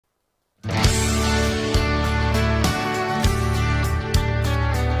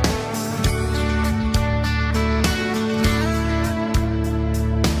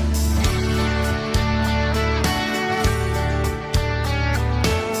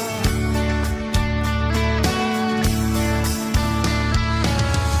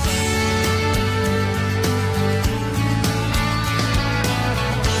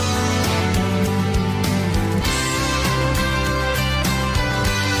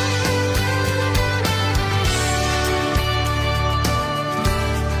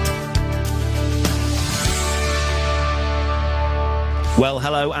Well,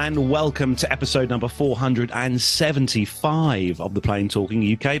 hello and welcome to episode number 475 of the Plain Talking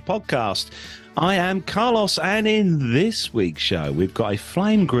UK podcast. I am Carlos, and in this week's show, we've got a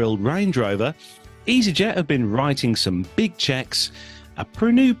flame-grilled Range Rover. EasyJet have been writing some big checks. A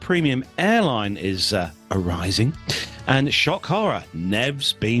new premium airline is arising. And shock horror,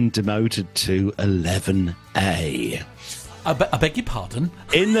 Nev's been demoted to 11A. I beg your pardon?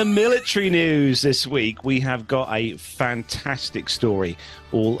 In the military news this week, we have got a fantastic story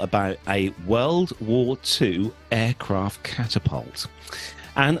all about a World War II aircraft catapult.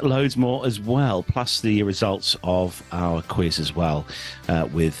 And loads more as well, plus the results of our quiz as well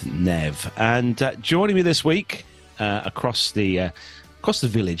with Nev. And joining me this week across the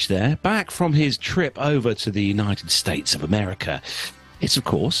village there, back from his trip over to the United States of America, it's, of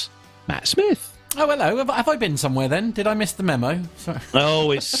course, Matt Smith. Oh, hello. Have I been somewhere then? Did I miss the memo? Sorry.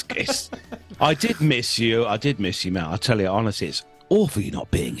 Oh, it's I did miss you, Matt. I tell you, honestly, it's awful you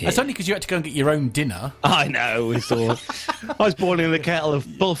not being here. It's only because you had to go and get your own dinner. I know. It's all. I was boiling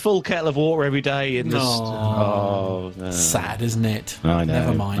the full kettle of water every day. And no. Sad, isn't it? I know.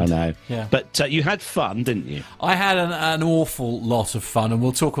 Never mind. I know. Yeah. But you had fun, didn't you? I had an awful lot of fun, and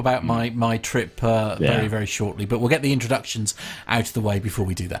we'll talk about my trip very, very shortly. But we'll get the introductions out of the way before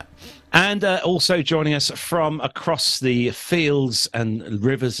we do that. And also joining us from across the fields and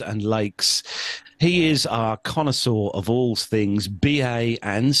rivers and lakes, he is our connoisseur of all things BA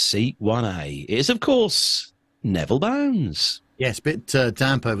and Seat 1A. It is, of course, Neville Bounds. Yes, a bit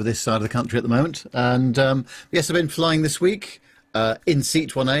damp over this side of the country at the moment. And yes, I've been flying this week in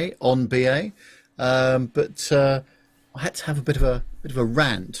Seat 1A on BA. But I had to have a bit of a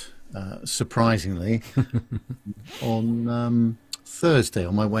rant, surprisingly, on Thursday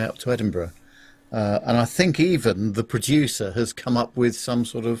on my way up to Edinburgh. And I think even the producer has come up with some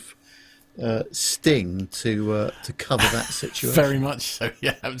sort of sting to cover that situation. Very much so,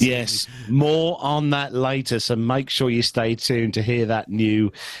 yeah. Absolutely. Yes, more on that later, so make sure you stay tuned to hear that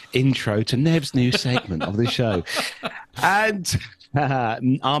new intro to Nev's new segment of the show. And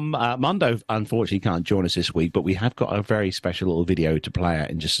Mondo unfortunately can't join us this week, but we have got a very special little video to play out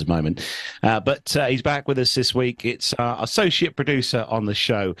in just a moment. But he's back with us this week. It's our associate producer on the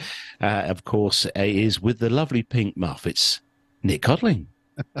show, of course, is with the lovely pink muff. It's Nick Codling.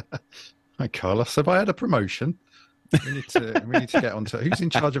 Hi, Carlos. Have I had a promotion? We need to get on to who's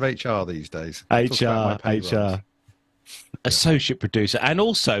in charge of HR these days. HR. Associate producer. And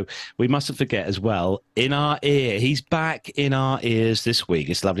also, we mustn't forget as well, in our ear, he's back in our ears this week.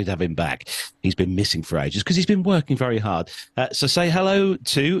 It's lovely to have him back. He's been missing for ages because he's been working very hard. So say hello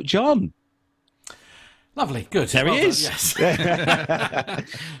to John. Lovely, good. There he is. Yes.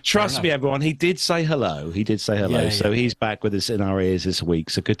 Trust me, everyone. He did say hello. Yeah. So he's back with us in our ears this week.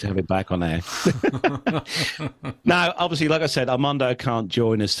 So good to have him back on air. Now, obviously, like I said, Armando can't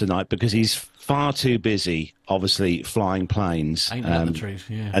join us tonight because he's far too busy, obviously, flying planes. Ain't that the truth?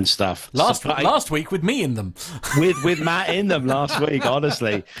 Yeah. And stuff. Last week with me in them. with Matt in them last week,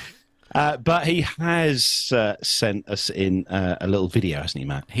 honestly. But he has sent us in a little video, hasn't he,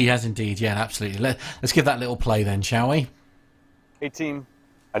 Matt? He has indeed, yeah, absolutely. Let's give that little play then, shall we? Hey, team.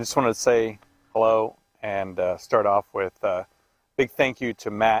 I just wanted to say hello and start off with a big thank you to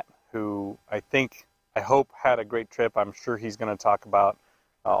Matt, who I hope had a great trip. I'm sure he's going to talk about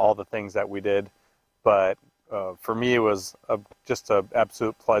all the things that we did. But for me, it was just an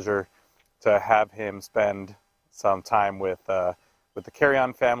absolute pleasure to have him spend some time with the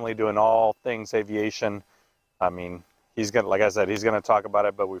Carry-On family, doing all things aviation. I mean, like I said, he's gonna talk about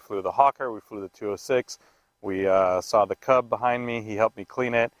it. But we flew the Hawker, we flew the 206. We saw the Cub behind me. He helped me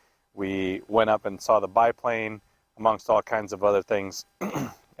clean it. We went up and saw the biplane, amongst all kinds of other things,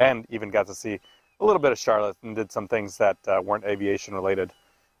 and even got to see a little bit of Charlotte and did some things that weren't aviation related.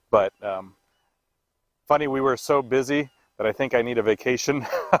 But funny, we were so busy that I think I need a vacation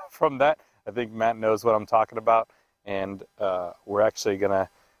from that. I think Matt knows what I'm talking about. And we're actually going to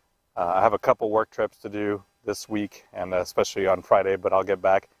have a couple work trips to do this week, and especially on Friday, but I'll get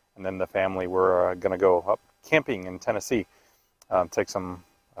back. And then the family, we're going to go up camping in Tennessee, take some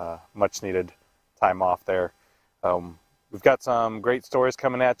much-needed time off there. We've got some great stories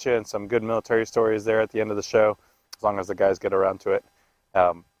coming at you and some good military stories there at the end of the show, as long as the guys get around to it.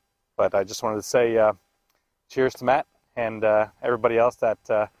 But I just wanted to say cheers to Matt and everybody else that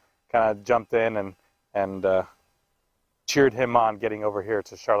kind of jumped in and cheered him on getting over here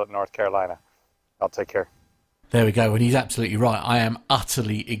to Charlotte, North Carolina. I'll take care. There we go, and he's absolutely right. I am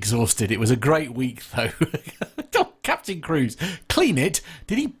utterly exhausted. It was a great week, though. Captain Cruise, clean it.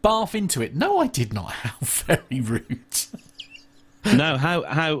 Did he barf into it? No, I did not. How very rude.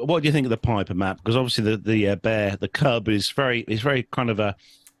 No, what do you think of the Piper, Matt? Because obviously the bear, the cub, is very kind of a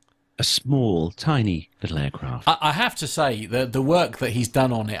small, tiny little aircraft. I have to say that the work that he's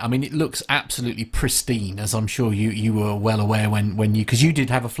done on it, I mean, it looks absolutely pristine, as I'm sure you were well aware when you, because you did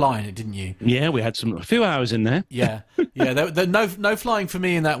have a fly in it, didn't you? Yeah, we had a few hours in there. Yeah, yeah. There no flying for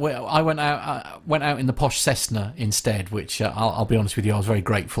me in that way. I went out in the posh Cessna instead, which I'll be honest with you, I was very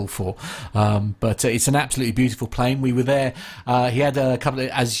grateful for. But it's an absolutely beautiful plane. We were there. He had a couple of,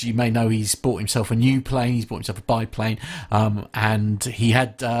 as you may know, he's bought himself a new plane. He's bought himself a biplane, and he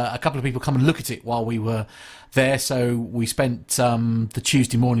had a couple of people come and look at it while we were there. So we spent the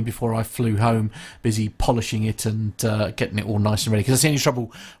Tuesday morning before I flew home busy polishing it and getting it all nice and ready. Because that's the only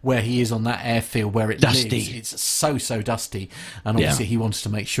trouble where he is on that airfield where it dusty. lives. It's so dusty, and obviously he wanted to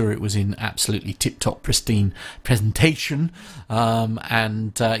make sure it was in absolutely tip-top pristine presentation.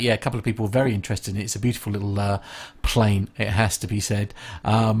 A couple of people were very interested in it. It's a beautiful little plane, it has to be said.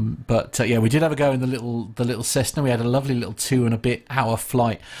 We did have a go in the little Cessna. We had a lovely little 2.5-hour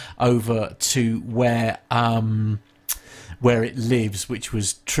flight over to where it lives, which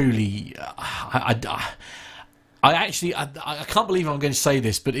was truly I can't believe I'm going to say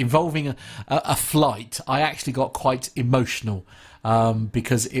this, but involving a flight, I actually got quite emotional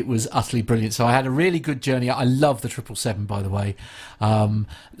because it was utterly brilliant. So I had a really good journey. I love the 777, by the way.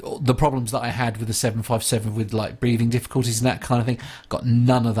 The problems that I had with the 757 with like breathing difficulties and that kind of thing, got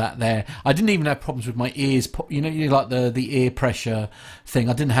none of that there. I didn't even have problems with my ears. You like the ear pressure thing.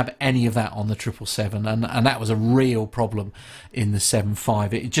 I didn't have any of that on the 777, and that was a real problem in the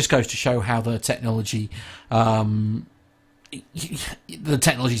 75. It just goes to show how the technology. The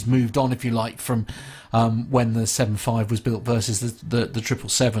technology's moved on, if you like, from when the 75 was built versus the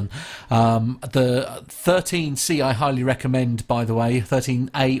 777. The 13C I highly recommend, by the way.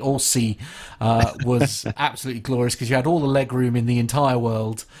 13A or C was absolutely glorious because you had all the leg room in the entire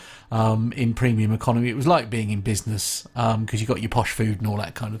world. In premium economy, it was like being in business because you got your posh food and all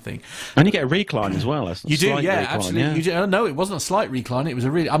that kind of thing. And you get a recline as well. You do, yeah, recline, absolutely. Yeah. You do, no, it wasn't a slight recline. It was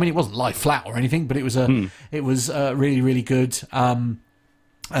a really. I mean, it wasn't lie flat or anything, but it was really, really good.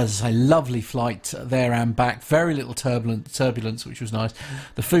 As I say, lovely flight there and back. Very little turbulence, which was nice.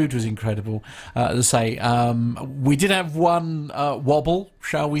 The food was incredible. As I say, we did have one wobble,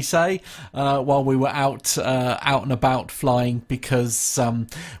 shall we say, while we were out and about flying because So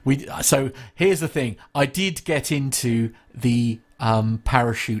here's the thing: I did get into the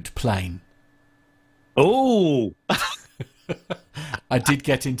parachute plane. Oh. I did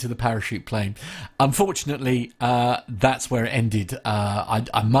get into the parachute plane. Unfortunately, that's where it ended.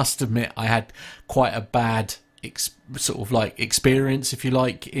 I must admit I had quite a bad experience, if you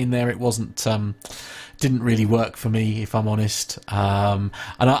like, in there. It wasn't didn't really work for me, if I'm honest. And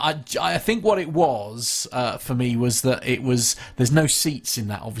I think what it was for me was that there's no seats in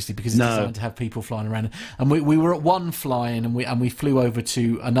that, obviously, because it's designed to have people flying around. And we were at one fly-in and we flew over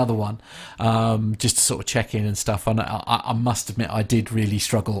to another one just to sort of check in and stuff. And I must admit I did really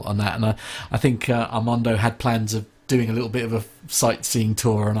struggle on that. And I think Armando had plans of doing a little bit of a sightseeing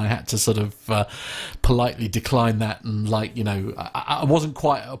tour, and I had to sort of politely decline that. And I wasn't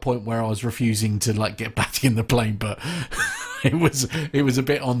quite at a point where I was refusing to get back in the plane, but it was a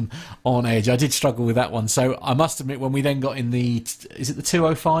bit on edge. I did struggle with that one. So I must admit, when we then got in is it the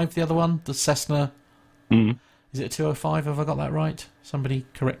 205, the other one, the Cessna? Is it a 205? Have I got that right? Somebody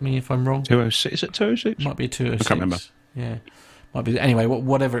correct me if I'm wrong. 206? Is it 206? Might be a 206. I can't remember. Yeah, might be. Anyway,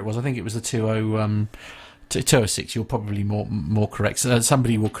 whatever it was, I think it was the 206. You're probably more correct. So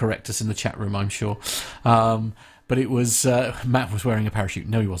somebody will correct us in the chat room, I'm sure. But it was Matt was wearing a parachute.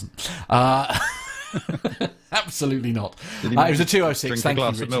 No, he wasn't. Absolutely not. It was a 206. Drink Thank a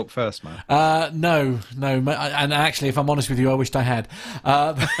glass you, of milk first, man. No. And actually, if I'm honest with you, I wished I had,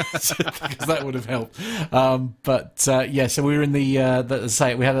 because that would have helped. So we were in we had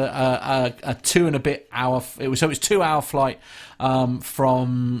a 2 and a bit hour. It was 2-hour flight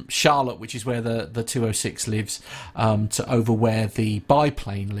from Charlotte, which is where the 206 lives, to over where the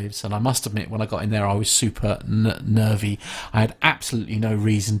biplane lives. And I must admit, when I got in there, I was super nervy. I had absolutely no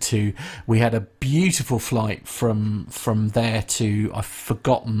reason to. We had a beautiful flight from there to, I've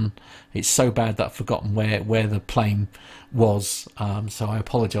forgotten. It's so bad that I've forgotten where the plane was. So I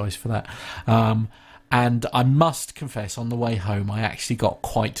apologise for that. And I must confess, on the way home, I actually got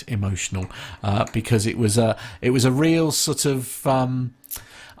quite emotional because it was a real sort of.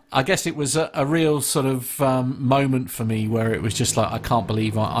 I guess it was a real sort of moment for me where it was just like, I can't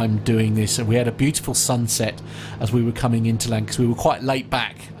believe I'm doing this. And we had a beautiful sunset as we were coming into land, because we were quite late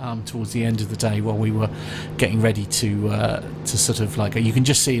back towards the end of the day while we were getting ready to sort of like, you can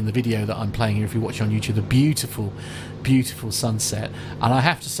just see in the video that I'm playing here if you watch on YouTube, the beautiful sunset. And I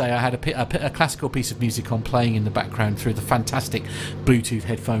have to say, I had a classical piece of music on playing in the background through the fantastic Bluetooth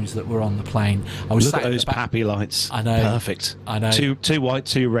headphones that were on the plane. I was Look at those pappy lights. I know. Perfect. I know. Two white,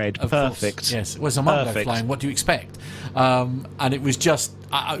 two red. Of Perfect. Course, yes, it was a Mongo Perfect. flying. What do you expect? And it was just,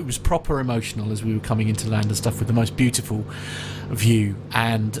 it was proper emotional as we were coming into land and stuff, with the most beautiful view.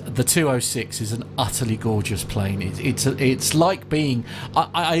 And the 206 is an utterly gorgeous plane. It's like being,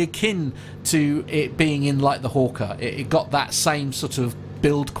 I akin to it being in like the Hawker. It got that same sort of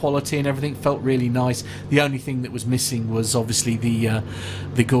build quality, and everything felt really nice. The only thing that was missing was obviously the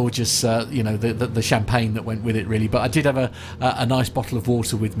gorgeous the champagne that went with it, really. But I did have a nice bottle of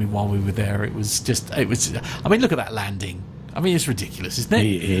water with me while we were there. It was I mean, look at that landing. I mean, it's ridiculous, isn't it?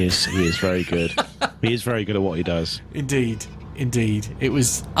 He is very good. He is very good at what he does. Indeed, it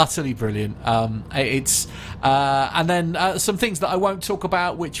was utterly brilliant. And then some things that I won't talk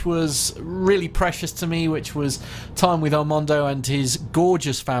about, which was really precious to me, which was time with Armando and his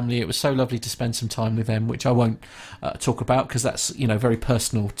gorgeous family. It was so lovely to spend some time with them, which I won't talk about because that's very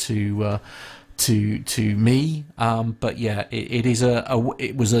personal to me. But yeah,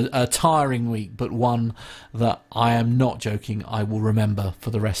 it was a tiring week, but one that I am not joking, I will remember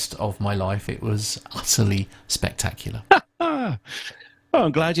for the rest of my life. It was utterly spectacular. Well,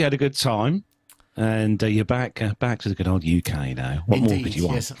 I'm glad you had a good time, and you're back to the good old UK now. What Indeed, more could you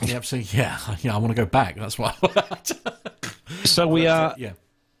want? yes, yeah, absolutely. Yeah, I want to go back. That's why. So we're Yeah.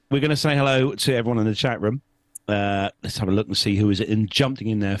 going to say hello to everyone in the chat room. Let's have a look and see who is jumping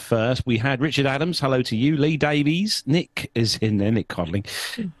in there first. We had Richard Adams. Hello to you. Lee Davies. Nick is in there. Nick Codling.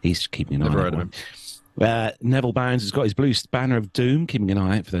 He's keeping an eye on Never heard of him. Neville Bounds has got his blue banner of doom, keeping an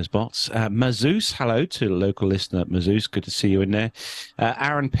eye out for those bots. Mazoos, hello to the local listener. Mazoos, good to see you in there.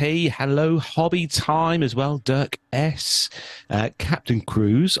 Aaron P, hello. Hobby Time as well. Dirk S. Captain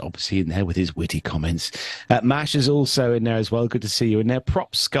Cruz, obviously in there with his witty comments. Mash is also in there as well. Good to see you in there.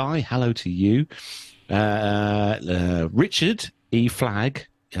 Prop Sky, hello to you. Richard E. Flag,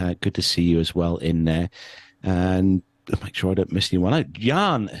 good to see you as well in there. And make sure I don't miss anyone out.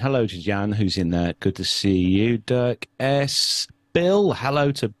 Jan, hello to Jan, who's in there. Good to see you. Dirk S. Bill,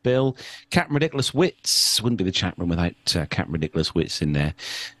 hello to Bill. Captain Ridiculous Wits, wouldn't be the chat room without Captain Ridiculous Wits in there.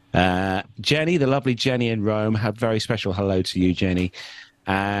 Jenny, the lovely Jenny in Rome, have very special hello to you, Jenny.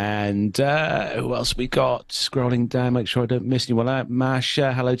 And who else we got? Scrolling down, make sure I don't miss anyone out.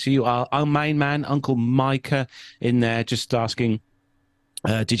 Masha, hello to you. Our main man, Uncle Micah, in there, just asking,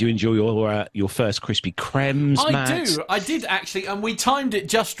 did you enjoy your first Krispy Kremes, Matt? I did actually, and we timed it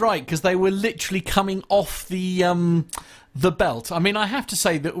just right because they were literally coming off the belt. I mean, I have to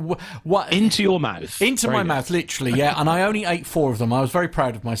say that into your mouth, into my mouth, literally, yeah. And I only ate 4 of them. I was very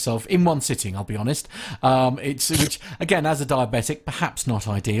proud of myself in one sitting. I'll be honest. Which again, as a diabetic, perhaps not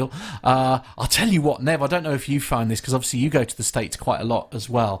ideal. I'll tell you what, Nev. I don't know if you find this because obviously you go to the States quite a lot as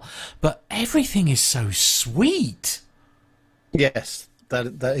well. But everything is so sweet. Yes.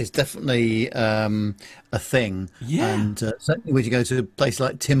 That is definitely a thing. Yeah. And certainly when you go to a place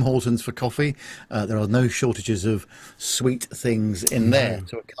like Tim Hortons for coffee, there are no shortages of sweet things in there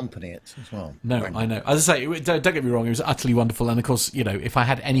to accompany it as well. No, I know. As I say, don't get me wrong, it was utterly wonderful. And of course, if I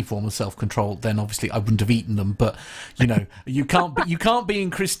had any form of self-control, then obviously I wouldn't have eaten them. But you can't be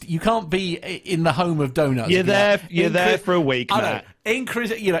in the home of donuts. You're there for a week, Matt. In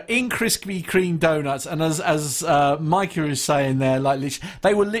Krispy Kreme donuts, and as Micah is saying there, like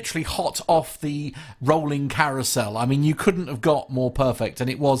they were literally hot off the rolling carousel. I mean, you couldn't have got more perfect, and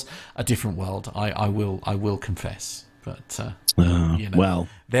it was a different world. I will confess, but well,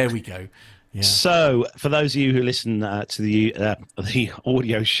 there we go. Yeah. So, for those of you who listen to the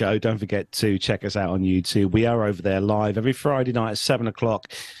audio show, don't forget to check us out on YouTube. We are over there live every Friday night at 7:00.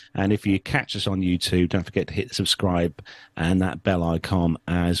 And if you catch us on YouTube, don't forget to hit the subscribe and that bell icon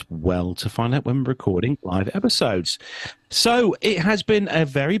as well to find out when we're recording live episodes. So, it has been a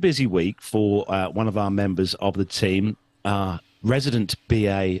very busy week for one of our members of the team, resident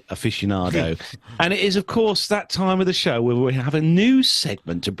BA aficionado. And it is, of course, that time of the show where we have a new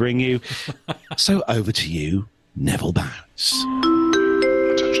segment to bring you. So over to you, Neville Bounds.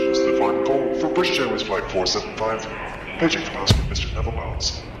 Attention, this is the final call for British Airways Flight 475. Paging from house for Mr. Neville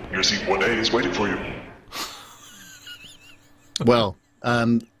Bounds. Your seat 1A is waiting for you. Well,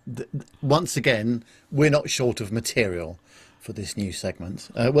 once again, we're not short of material. for this new segment.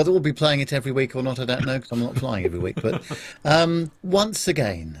 Whether we'll be playing it every week or not, I don't know, because I'm not flying every week. But once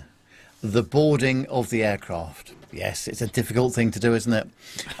again, the boarding of the aircraft. Yes, it's a difficult thing to do, isn't it?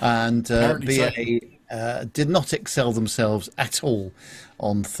 And BA did not excel themselves at all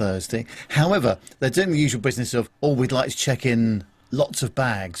on Thursday. However, they're doing the usual business of, we'd like to check in lots of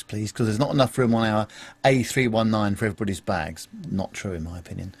bags, please, because there's not enough room on our A319 for everybody's bags. Not true, in my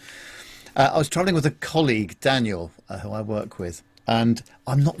opinion. I was travelling with a colleague, Daniel, who I work with, and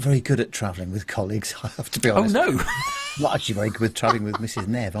I'm not very good at travelling with colleagues, I have to be honest. Oh, no. Not actually very good with travelling with Mrs.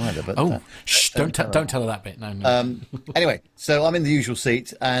 Nev either. But, shh, don't tell her that bit. No. Anyway, so I'm in the usual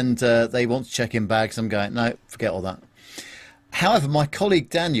seat, and they want to check in bags. I'm going, no, forget all that. However, my colleague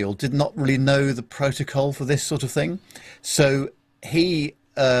Daniel did not really know the protocol for this sort of thing. So he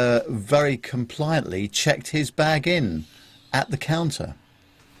very compliantly checked his bag in at the counter.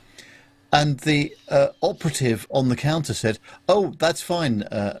 And the operative on the counter said, "Oh, that's fine,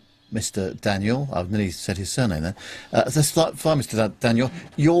 Mr. Daniel." I've nearly said his surname then. "That's fine, Mr. Daniel.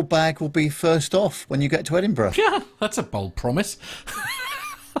 Your bag will be first off when you get to Edinburgh." Yeah, that's a bold promise.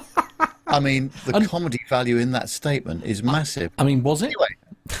 I mean, the comedy value in that statement is massive. I mean, was it? Anyway,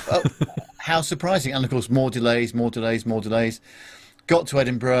 how surprising. And, of course, more delays. Got to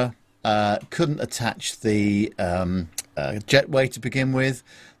Edinburgh, couldn't attach the jetway to begin with.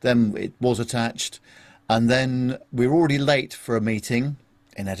 Then it was attached. And then we were already late for a meeting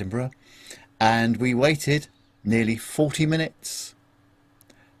in Edinburgh. And we waited nearly 40 minutes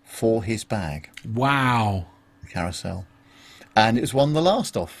for his bag. Wow. The carousel. And it was one the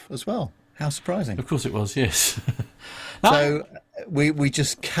last off as well. How surprising. Of course it was, yes. So we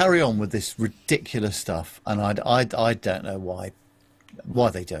just carry on with this ridiculous stuff. And I don't know why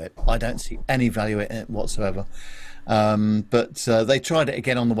they do it. I don't see any value in it whatsoever. But they tried it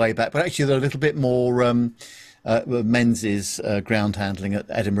again on the way back. But actually, they're a little bit more... Menzies ground handling at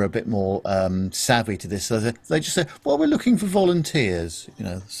Edinburgh a bit more savvy to this. So they just said, "Well, we're looking for volunteers."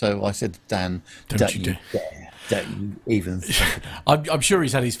 So I said, "Dan, don't you dare. Don't you even think about it." I'm sure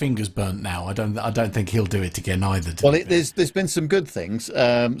he's had his fingers burnt now. I don't think he'll do it again either. Well, there's been some good things.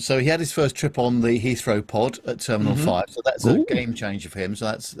 So he had his first trip on the Heathrow pod at Terminal 5. So that's a game changer for him. So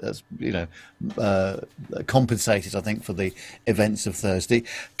that's compensated, I think, for the events of Thursday. A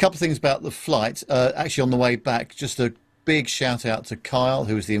couple of things about the flight. Actually, on the way back, just a big shout out to Kyle,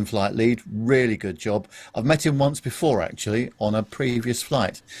 who was the in-flight lead. Really good job. I've met him once before, actually, on a previous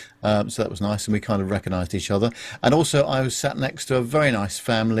flight. So that was nice, and we kind of recognised each other. And also, I was sat next to a very nice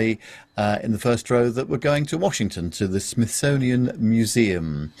family in the first row that were going to Washington, to the Smithsonian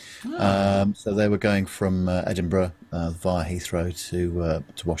Museum. So they were going from Edinburgh via Heathrow to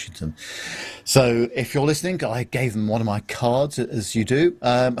Washington. So if you're listening, I gave them one of my cards, as you do.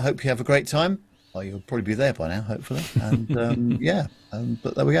 I hope you have a great time. Well, you'll probably be there by now, hopefully. And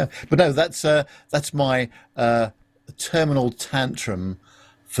but there we go. But no, that's my terminal tantrum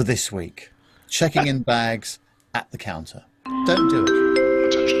for this week. Checking in bags at the counter. Don't do it.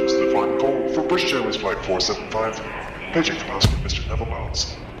 Attention, this is the final call for British Airways Flight 475. Paging for passenger Mr. Neville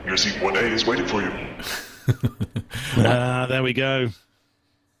Miles. Your seat 1A is waiting for you. There we go.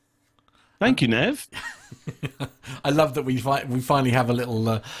 Thank you, Nev. I love that we finally have a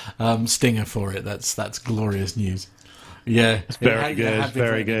little stinger for it. That's glorious news. Yeah, it's very good.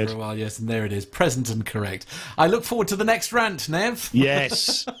 Very good. For a while, yes, and there it is, present and correct. I look forward to the next rant, Nev.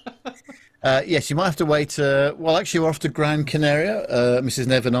 Yes. Yes, you might have to wait. Well, actually, we're off to Gran Canaria, Mrs.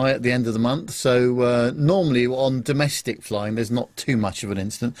 Nev and I, at the end of the month. So normally on domestic flying, there's not too much of an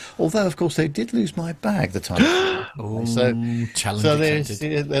incident. Although, of course, they did lose my bag the time. So there's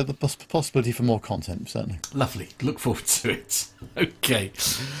the possibility for more content, certainly. Lovely. Look forward to it. Okay.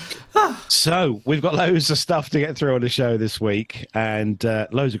 So we've got loads of stuff to get through on the show this week, and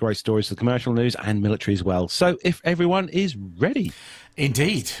loads of great stories for the commercial news and military as well. So if everyone is ready.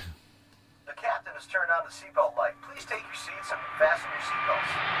 Indeed. The captain has turned on the seatbelt light. Please take your seats and fasten your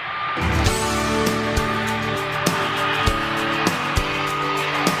seatbelts.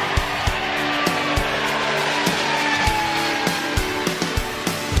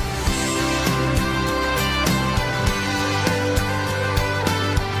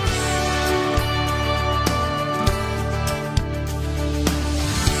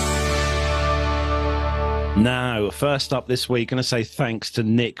 Now, first up this week, I'm going to say thanks to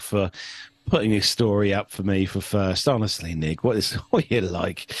Nick for putting this story up for me for first. Honestly, Nick, what are you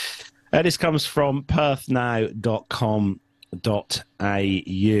like? This comes from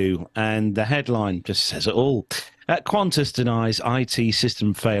perthnow.com.au, and the headline just says it all. Qantas denies IT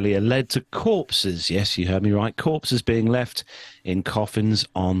system failure led to corpses. Yes, you heard me right. Corpses being left in coffins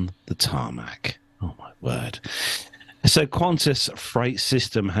on the tarmac. Oh, my word. So Qantas freight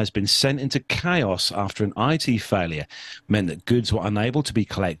system has been sent into chaos after an IT failure meant that goods were unable to be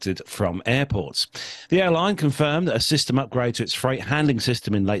collected from airports. The airline confirmed that a system upgrade to its freight handling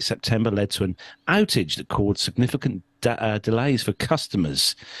system in late September led to an outage that caused significant delays for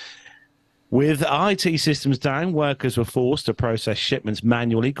customers. With IT systems down, workers were forced to process shipments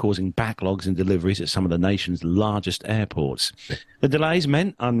manually, causing backlogs in deliveries at some of the nation's largest airports. The delays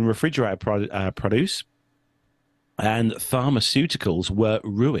meant unrefrigerated produce and pharmaceuticals were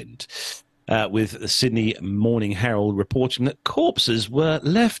ruined, with the Sydney Morning Herald reporting that corpses were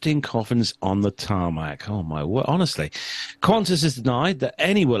left in coffins on the tarmac. Oh, my word, honestly. Qantas has denied that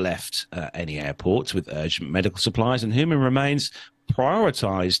any were left at any airports with urgent medical supplies and human remains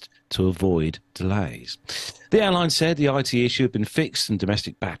prioritised to avoid delays. The airline said the IT issue had been fixed and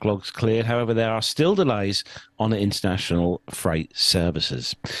domestic backlogs cleared. However, there are still delays on international freight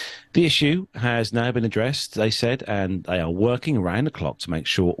services. The issue has now been addressed, they said, and they are working around the clock to make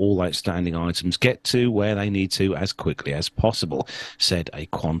sure all outstanding items get to where they need to as quickly as possible, said a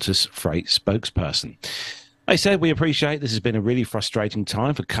Qantas freight spokesperson. They said, "We appreciate this has been a really frustrating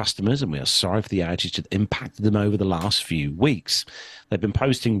time for customers and we are sorry for the outage that impacted them over the last few weeks." They've been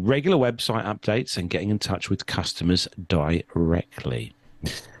posting regular website updates and getting in touch with customers directly.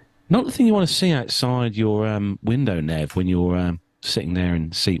 Not the thing you want to see outside your window, Nev, when you're sitting there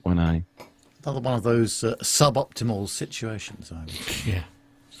in seat 1A. Another one of those suboptimal situations, I would say. Yeah.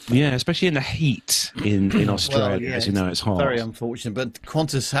 Yeah, especially in the heat in Australia, Well, as you know, it's hot. Very unfortunate, but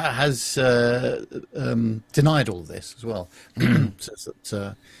Qantas has denied all this as well. Says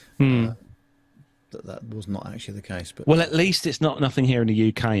that was not actually the case. But Well, at least it's not nothing here in the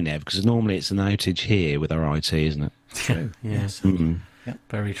UK, Nev, because normally it's an outage here with our IT, isn't it? true. Yes.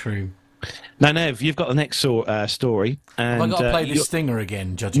 Very true. Now, Nev, you've got the next story. And, Have I got to play this stinger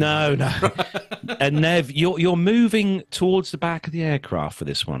again, judging? No. And Nev, you're moving towards the back of the aircraft for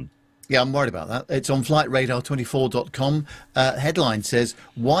this one. Yeah, I'm worried about that. It's on flightradar24.com. Headline says,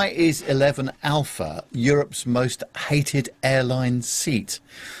 "Why is 11 Alpha Europe's most hated airline seat?"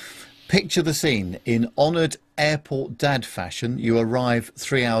 Picture the scene. In honoured airport dad fashion, you arrive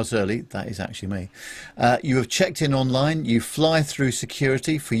 3 hours early. That is actually me. You have checked in online. You fly through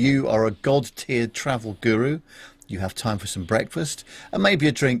security, for you are a god-tiered travel guru. You have time for some breakfast and maybe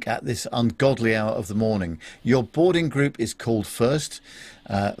a drink at this ungodly hour of the morning. Your boarding group is called first,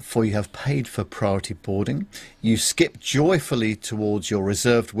 for you have paid for priority boarding. You skip joyfully towards your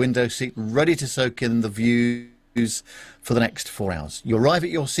reserved window seat, ready to soak in the views for the next 4 hours. You arrive at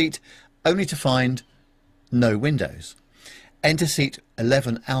your seat only to find no windows. Enter seat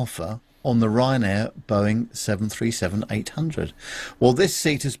 11 Alpha on the Ryanair Boeing 737-800. Well, this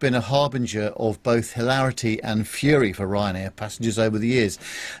seat has been a harbinger of both hilarity and fury for Ryanair passengers over the years,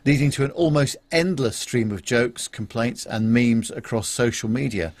 leading to an almost endless stream of jokes, complaints and memes across social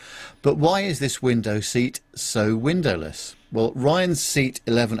media. But why is this window seat so windowless? Well, Ryan's seat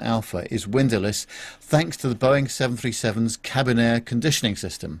 11 Alpha is windowless thanks to the Boeing 737's cabin air conditioning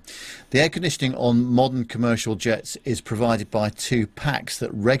system. The air conditioning on modern commercial jets is provided by two packs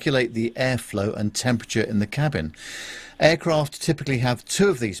that regulate the airflow and temperature in the cabin. Aircraft typically have two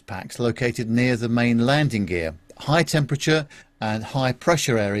of these packs located near the main landing gear. High temperature and high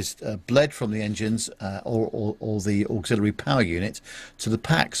pressure air is bled from the engines or the auxiliary power unit to the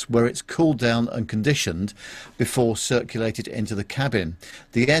packs, where it's cooled down and conditioned before circulated into the cabin.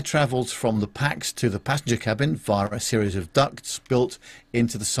 The air travels from the packs to the passenger cabin via a series of ducts built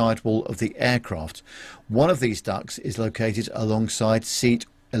into the sidewall of the aircraft. One of these ducts is located alongside seat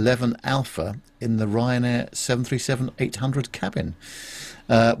 11 Alpha in the Ryanair 737-800 cabin.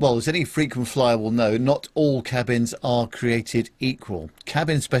 Well, as any frequent flyer will know, not all cabins are created equal.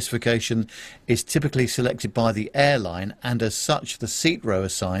 Cabin specification is typically selected by the airline, and as such, the seat row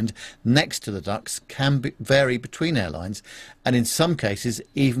assigned next to the ducts can vary between airlines, and in some cases,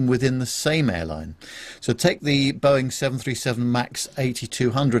 even within the same airline. So take the Boeing 737 MAX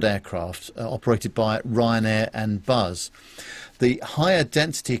 8200 aircraft operated by Ryanair and Buzz. The higher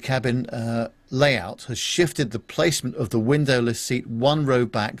density cabin layout has shifted the placement of the windowless seat one row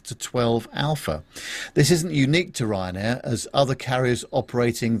back to 12 Alpha. This isn't unique to Ryanair, as other carriers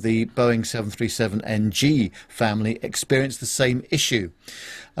operating the Boeing 737NG family experience the same issue.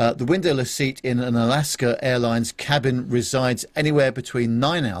 The windowless seat in an Alaska Airlines cabin resides anywhere between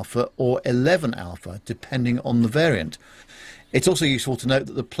 9 Alpha or 11 Alpha, depending on the variant. It's also useful to note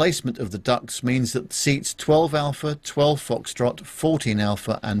that the placement of the ducts means that seats 12 Alpha, 12 Foxtrot, 14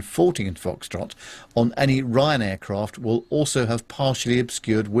 Alpha and 14 Foxtrot on any Ryanair aircraft will also have partially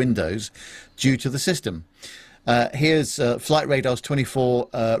obscured windows due to the system. Here's Flight Radar's 24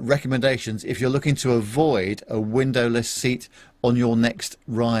 recommendations if you're looking to avoid a windowless seat on your next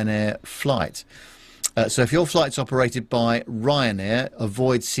Ryanair flight. So if your flight's operated by Ryanair,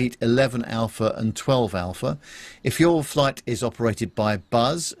 avoid seat 11 Alpha and 12 Alpha. If your flight is operated by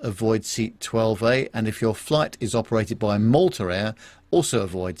Buzz, avoid seat 12A. And if your flight is operated by Malta Air, also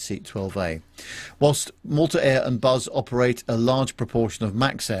avoid seat 12A. Whilst Malta Air and Buzz operate a large proportion of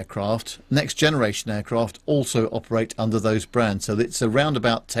MAX aircraft, next generation aircraft also operate under those brands. So it's a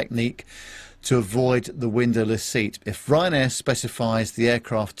roundabout technique to avoid the windowless seat. If Ryanair specifies the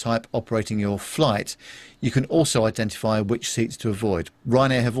aircraft type operating your flight, you can also identify which seats to avoid.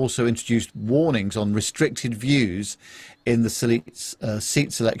 Ryanair have also introduced warnings on restricted views in the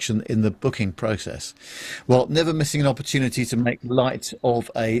seat selection in the booking process. Well, never missing an opportunity to make light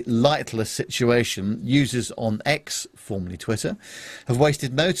of a lightless situation, users on X, formerly Twitter, have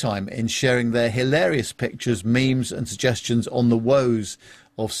wasted no time in sharing their hilarious pictures, memes and suggestions on the woes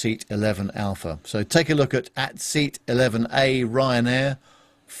of seat 11 Alpha. So take a look at seat 11A Ryanair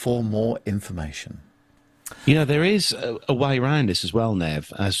for more information. You know, there is a way around this as well,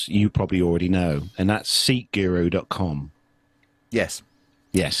 Nev, as you probably already know, and that's seatguru.com. Yes.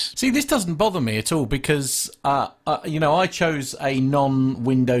 Yes. See, this doesn't bother me at all because, I chose a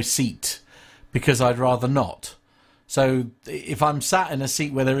non-window seat because I'd rather not. So if I'm sat in a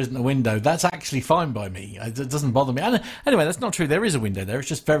seat where there isn't a window, that's actually fine by me. It doesn't bother me. And anyway, that's not true. There is a window there. It's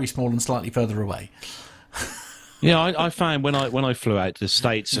just very small and slightly further away. Yeah, I found when I flew out to the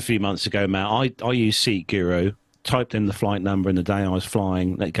States a few months ago, Matt, I used Seat Guru, typed in the flight number and the day I was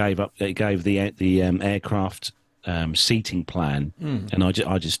flying. It gave the aircraft seating plan, and I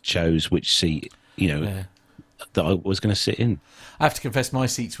just chose which seat that I was going to sit in. I have to confess, my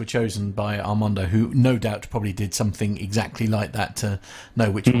seats were chosen by Armando, who no doubt probably did something exactly like that to know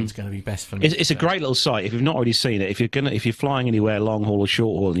which one's going to be best for me. It's a great little site. If you've not already seen it, if you're flying anywhere long haul or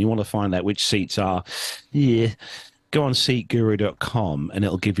short haul, and you want to find out which seats are, go on seatguru.com, and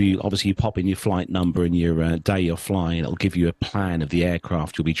it'll give you, obviously, you pop in your flight number and your day you're flying. It'll give you a plan of the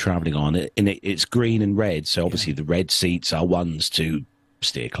aircraft you'll be travelling on. It's green and red, so obviously the red seats are ones to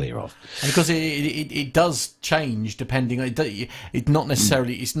steer clear of. And because it does change depending. It's not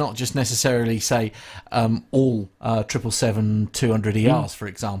necessarily. It's not just necessarily say all 777-200 ERs, for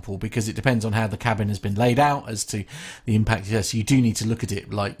example, because it depends on how the cabin has been laid out as to the impact. So you do need to look at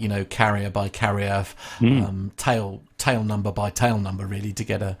it like carrier by carrier, tail number by tail number, really, to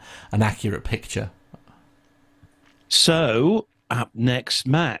get an accurate picture. So up next,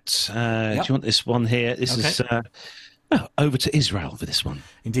 Matt, do you want this one here? This is. Over to Israel for this one.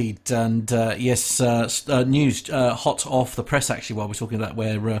 Indeed, and news hot off the press, actually, while we're talking about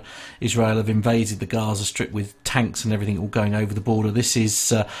where Israel have invaded the Gaza Strip with tanks and everything all going over the border. This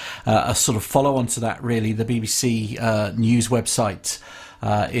is a sort of follow-on to that, really. The BBC news website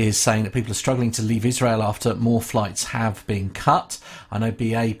is saying that people are struggling to leave Israel after more flights have been cut. I know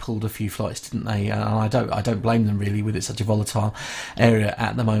BA pulled a few flights, didn't they? And I don't blame them, really, with it such a volatile area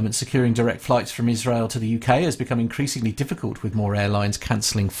at the moment. Securing direct flights from Israel to the UK has become increasingly difficult, with more airlines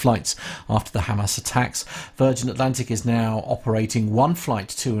cancelling flights after the Hamas attacks. Virgin Atlantic is now operating one flight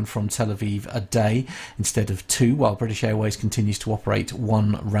to and from Tel Aviv a day instead of two, while British Airways continues to operate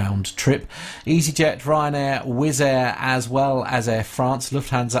one round trip. EasyJet, Ryanair, Wizz Air, as well as Air France,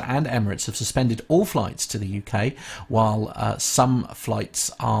 Lufthansa and Emirates have suspended all flights to the UK, while some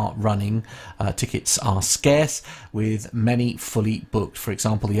flights are running. Tickets are scarce, with many fully booked. For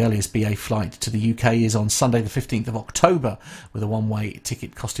example, the earliest BA flight to the UK is on Sunday the 15th of October, with a one-way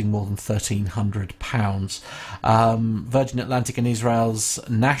ticket costing more than £1,300. Virgin Atlantic and Israel's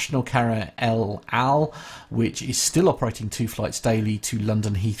national carrier El Al, which is still operating two flights daily to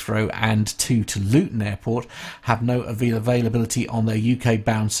London Heathrow and two to Luton Airport, have no availability on their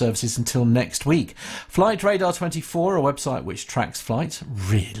UK-bound services until next week. Flight Radar 24, a website which tracks flights,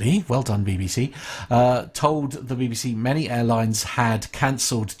 really well done BBC, told the BBC many airlines had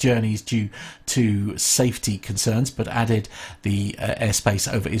cancelled journeys due to safety concerns, but added the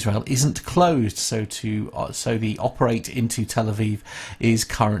airspace over Israel isn't closed, so the operate into Tel Aviv is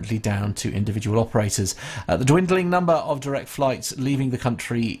currently down to individual operators. The dwindling number of direct flights leaving the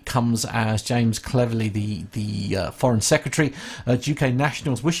country comes as James Cleverly, the Foreign Secretary, UK UK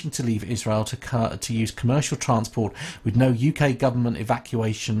nationals wishing to leave Israel to use commercial transport with no UK government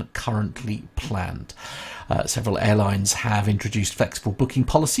evacuation currently planned. Several airlines have introduced flexible booking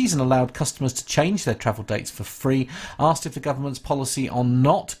policies and allowed customers to change their travel dates for free. Asked if the government's policy on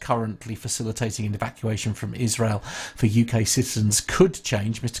not currently facilitating an evacuation from Israel for UK citizens could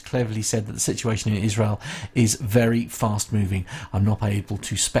change, Mr. Cleverly said that the situation in Israel is very fast moving. I'm not able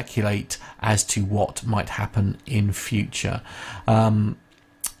to speculate as to what might happen in future.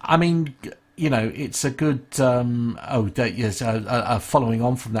 I mean, you know, it's a good. Following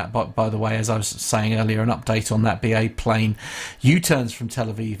on from that, by the way, as I was saying earlier, an update on that BA plane U-turns from Tel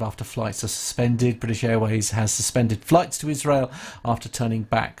Aviv after flights are suspended. British Airways has suspended flights to Israel after turning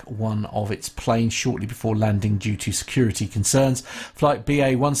back one of its planes shortly before landing due to security concerns. Flight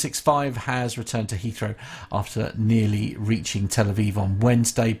BA 165 has returned to Heathrow after nearly reaching Tel Aviv on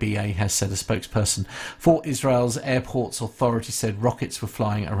Wednesday. BA has said a spokesperson for Israel's airports authority said rockets were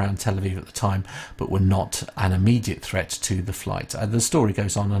flying around Tel Aviv at the time, but were not an immediate threat to the flight. The story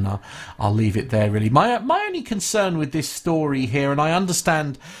goes on, and I'll leave it there, really. My only concern with this story here, and I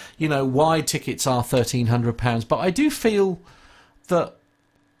understand, you know, why tickets are £1,300, but I do feel that,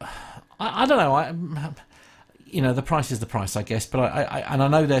 I don't know, you know, the price is the price, I guess, but I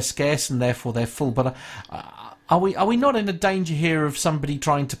know they're scarce and therefore they're full, but are we not in a danger here of somebody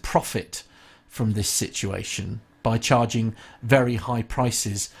trying to profit from this situation by charging very high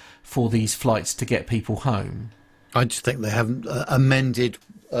prices for these flights to get people home? I just think they haven't amended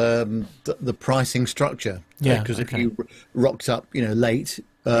the pricing structure. Yeah, because if you rocked up, you know, late,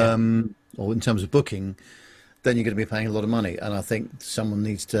 or in terms of booking, then you're going to be paying a lot of money. And I think someone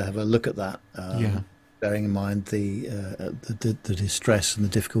needs to have a look at that, bearing in mind the distress and the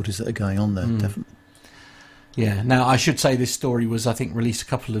difficulties that are going on there. Definitely. Yeah. Now, I should say this story was, I think, released a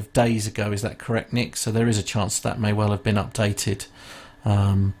couple of days ago. Is that correct, Nick? So there is a chance that may well have been updated.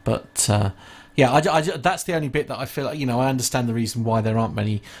 That's the only bit that I feel like, you know, I understand the reason why there aren't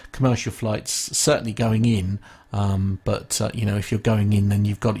many commercial flights certainly going in. But you know, if you're going in, then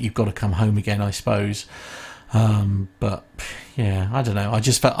you've got to come home again, I suppose. But yeah, I don't know. I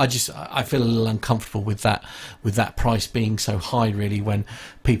feel a little uncomfortable with that price being so high, really, when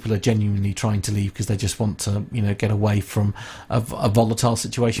people are genuinely trying to leave because they just want to, you know, get away from a volatile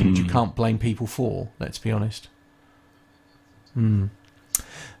situation, which you can't blame people for. Let's be honest.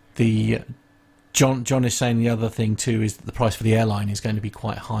 John is saying the other thing too is that the price for the airline is going to be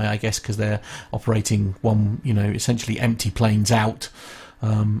quite high, I guess, because they're operating essentially empty planes out,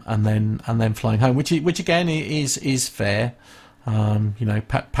 and then flying home, which again is fair. You know,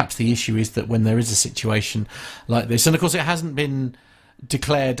 perhaps the issue is that when there is a situation like this, and of course it hasn't been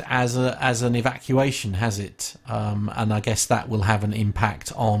declared as an evacuation, has it? And I guess that will have an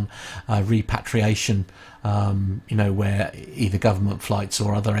impact on repatriation. You know, where either government flights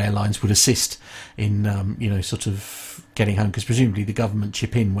or other airlines would assist in, you know, sort of getting home, because presumably the government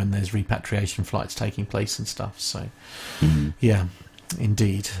chip in when there's repatriation flights taking place and stuff. So, yeah,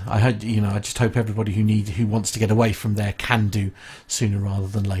 indeed. I just hope everybody who wants to get away from there can do sooner rather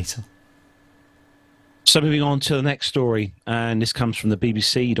than later. So moving on to the next story, and this comes from the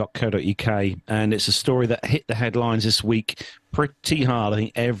bbc.co.uk, and it's a story that hit the headlines this week pretty hard. I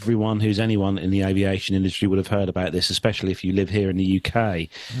think anyone in the aviation industry would have heard about this, especially if you live here in the UK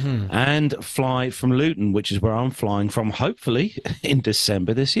and fly from Luton, which is where I'm flying from, hopefully in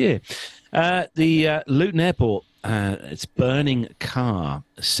December this year. The Luton Airport, its burning car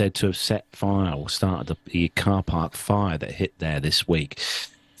said to have set fire or started the car park fire that hit there this week.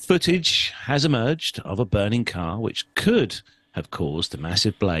 Footage has emerged of a burning car which could have caused a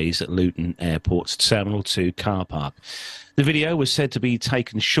massive blaze at Luton Airport's Terminal 2 car park. The video was said to be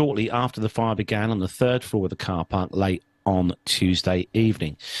taken shortly after the fire began on the third floor of the car park late on Tuesday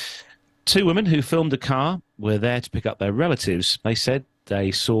evening. Two women who filmed the car were there to pick up their relatives. They said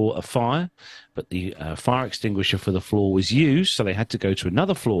they saw a fire, but the fire extinguisher for the floor was used, so they had to go to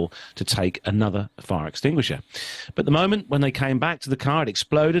another floor to take another fire extinguisher. But the moment when they came back to the car, it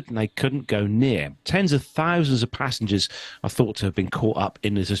exploded and they couldn't go near. Tens of thousands of passengers are thought to have been caught up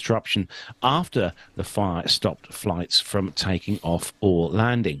in the disruption after the fire stopped flights from taking off or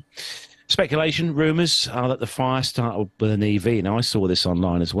landing. Speculation, rumours are that the fire started with an EV. Now, I saw this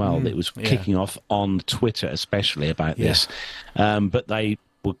online as well. It was kicking off on Twitter, especially about this. But they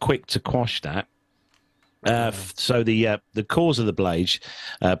were quick to quash that. So the cause of the blaze,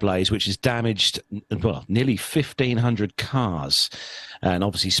 which has damaged nearly 1,500 cars, and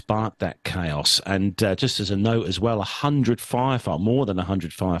obviously sparked that chaos. And just as a note as well, more than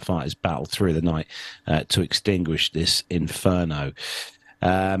 100 firefighters battled through the night to extinguish this inferno.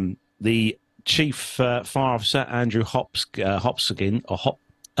 The Chief Fire Officer Andrew Hopkinson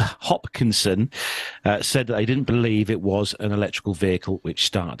said that they didn't believe it was an electrical vehicle which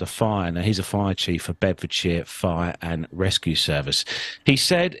started a fire. Now, he's a fire chief for Bedfordshire Fire and Rescue Service. He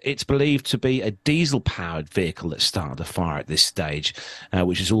said it's believed to be a diesel-powered vehicle that started the fire at this stage,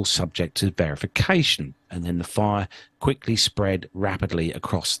 which is all subject to verification. And then the fire quickly spread rapidly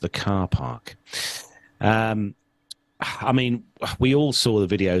across the car park. I mean, we all saw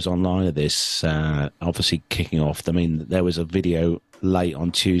the videos online of this, obviously kicking off. I mean, there was a video late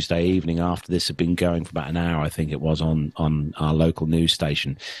on Tuesday evening after this had been going for about an hour, I think it was, on our local news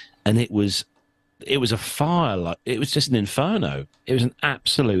station. And it was a fire, like it was just an inferno. It was an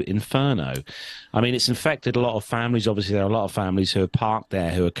absolute inferno. I mean, it's infected a lot of families. Obviously, there are a lot of families who are parked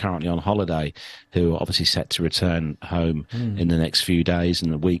there who are currently on holiday, who are obviously set to return home in the next few days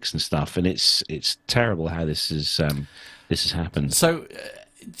and weeks and stuff. And it's terrible how this has happened. So,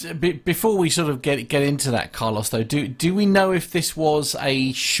 before we sort of get into that, Carlos, though, do we know if this was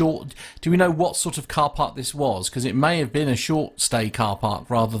a short? Do we know what sort of car park this was? Because it may have been a short stay car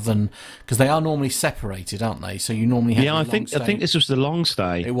park rather than, because they are normally separated, aren't they? So you normally have. Yeah, I think this was the long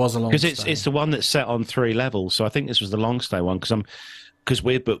stay. It was a long stay because it's the one that's set on 3 levels. So I think this was the long stay one because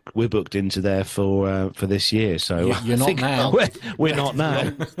we're booked into there for this year. So you're not now. We're not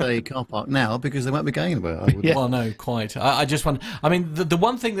now. Stay car park now because they won't be going anywhere. Yeah. Well, no, quite. I just want. I mean, the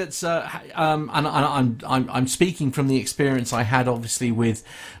one thing that's and I'm speaking from the experience I had, obviously, with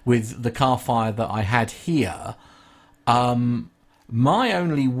the car fire that I had here. My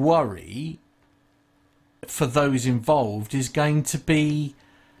only worry for those involved is going to be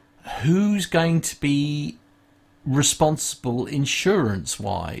who's going to be responsible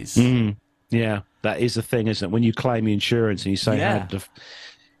insurance-wise. Yeah, that is the thing, isn't it? When you claim insurance and you say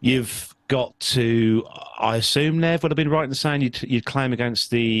you've got to, I assume Nev would have been right in saying you'd claim against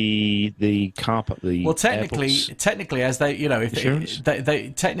the car park. Well, technically, as they, if they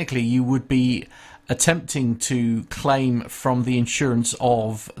technically you would be attempting to claim from the insurance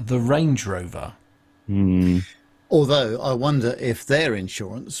of the Range Rover. Although I wonder if their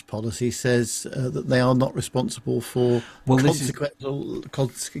insurance policy says that they are not responsible for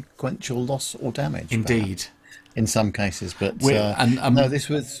consequential loss or damage. Indeed. Perhaps, in some cases, but no, this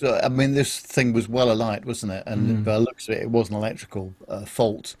was. I mean, this thing was well alight, wasn't it? And by the looks of it, it was an electrical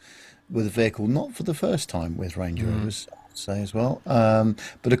fault with a vehicle, not for the first time with Range Rovers, I'd say as well.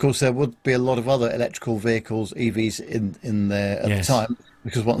 But of course, there would be a lot of other electrical vehicles, EVs, in there at the time,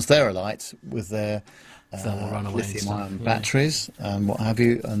 because once they're alight with their lithium-ion batteries and what have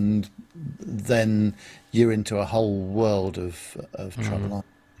you, and then you're into a whole world of trouble.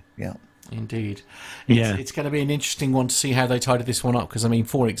 Yeah, indeed. It's going to be an interesting one to see how they tidy this one up, because I mean,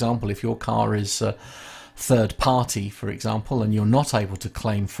 for example, if your car is third party, for example, and you're not able to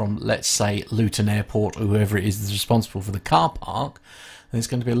claim from, let's say, Luton Airport or whoever it is that's responsible for the car park, there's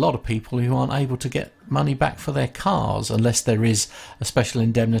going to be a lot of people who aren't able to get money back for their cars unless there is a special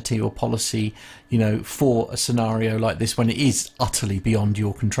indemnity or policy, for a scenario like this when it is utterly beyond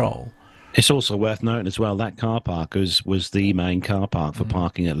your control. It's also worth noting as well that car park was the main car park for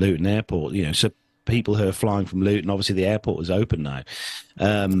parking at Luton Airport. So people who are flying from Luton, obviously the airport is open now.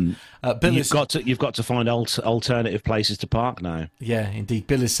 You've got to find alternative places to park now. Yeah, indeed.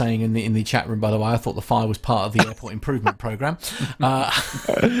 Bill is saying in the chat room, by the way, I thought the fire was part of the airport improvement program, which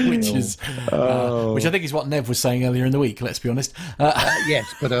I think is what Nev was saying earlier in the week. Let's be honest.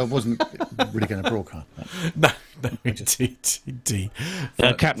 Yes, but I wasn't really going to broadcast that. No, indeed.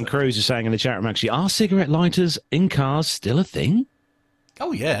 Captain Cruz is saying in the chat room, actually, are cigarette lighters in cars still a thing?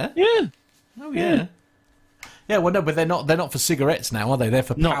 Oh yeah. Yeah. Oh yeah. Yeah, well, no, but they're not for cigarettes now, are they? They're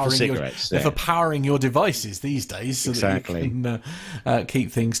for powering your devices these days, so that you can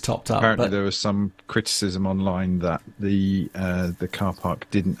keep things topped up. Apparently, there was some criticism online that the car park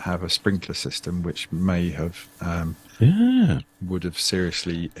didn't have a sprinkler system, which may have would have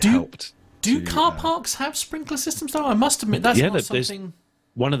seriously helped. Do car parks have sprinkler systems? Though I must admit that's not something.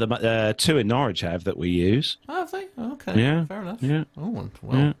 One of the 2 in Norwich have that we use. Have they? Okay. Yeah. Fair enough. Yeah. Oh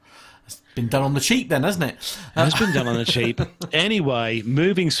well. Yeah. It's been done on the cheap then, hasn't it? It's been done on the cheap. Anyway,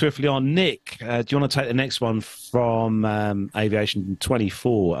 moving swiftly on, Nick, do you want to take the next one from Aviation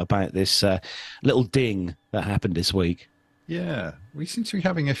 24 about this little ding that happened this week? Yeah, we seem to be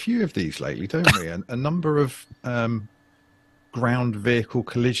having a few of these lately, don't we? A number of ground vehicle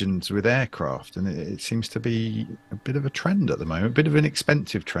collisions with aircraft, and it seems to be a bit of a trend at the moment, a bit of an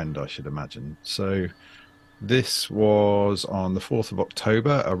expensive trend, I should imagine. So this was on the 4th of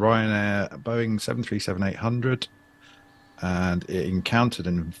October, a Ryanair Boeing 737-800, and it encountered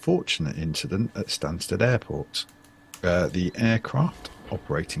an unfortunate incident at Stansted Airport. The aircraft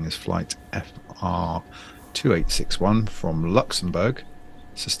operating as flight FR2861 from Luxembourg,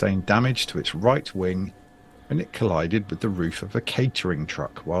 sustained damage to its right wing when it collided with the roof of a catering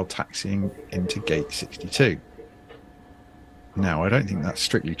truck while taxiing into Gate 62. Now, I don't think that's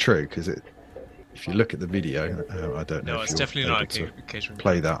strictly true, because if you look at the video, I don't know No, if it's you're definitely not able a catering.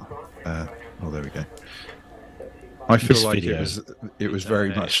 play that. Oh, there we go. I feel This like video. it was very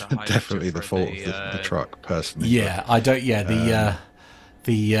It's much a high definitely lifter the for fault the, of the truck, personally. Yeah, I don't. Yeah,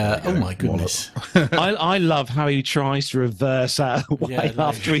 oh my goodness. I love how he tries to reverse out away Yeah, no,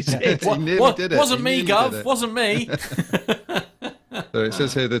 after he's yeah. hit. He nearly did it. Wasn't He me, nearly did Gov. it. Wasn't me. So it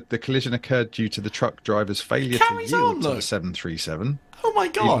says here that the collision occurred due to the truck driver's failure to Carries yield on, to look. the 737, Oh my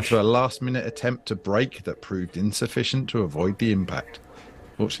leading gosh. to a last-minute attempt to brake that proved insufficient to avoid the impact.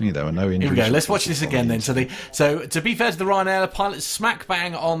 Fortunately, there were no injuries. Here we go. Let's reported watch this from again the then. So to be fair to the Ryanair pilot, smack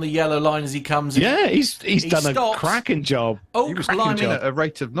bang on the yellow line as he comes in. Yeah, he's done stops. a cracking job. Oh, He was blimey. climbing at a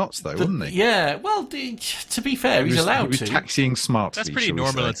rate of knots, though, wasn't he? Yeah, well, to be fair, he's He allowed was to. taxiing smartly. That's pretty shall we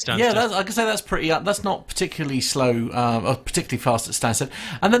normal say. at Stansted. Yeah, I can say that's pretty. That's not particularly slow or particularly fast at Stansted.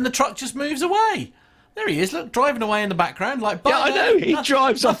 And then the truck just moves away. There he is. Look, driving away in the background, like. Yeah, I know. He nothing-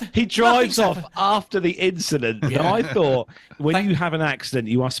 drives off. He drives nothing's off after the incident. And I thought, when you have an accident,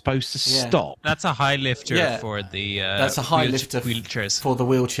 you are supposed to Yeah. stop. That's a high lifter Yeah. for the That's a high lifter wheelchairs. for the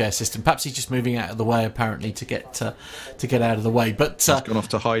wheelchair system. Perhaps he's just moving out of the way, apparently, to get out of the way. But He's gone off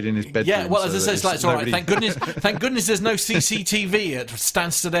to hide in his bedroom. yeah, well, as I so said, that it's like it's all right. nobody- Thank goodness, there's no CCTV at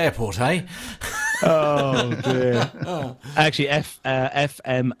Stansted Airport, eh? Oh dear. Actually,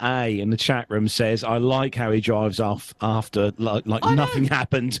 FMA in the chat room says, "I like how he drives off after like I know. nothing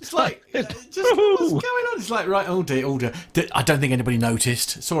happened." It's like, just what's going on? It's like, right, oh dear. I don't think anybody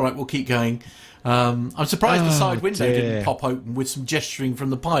noticed. It's all right, we'll keep going. I'm surprised the side window dear. didn't pop open with some gesturing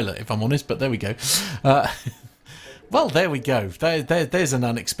from the pilot, if I'm honest, but there we go. Well, there we go. There's an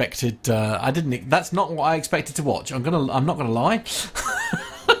unexpected. That's not what I expected to watch. I'm not gonna lie.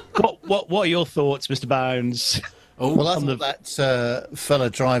 What are your thoughts, Mr. Bounds? Well, I thought that fella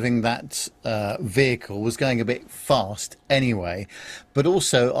driving that vehicle was going a bit fast anyway. But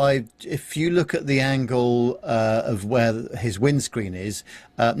also, if you look at the angle of where his windscreen is,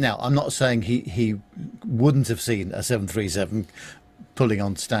 now, I'm not saying he wouldn't have seen a 737 pulling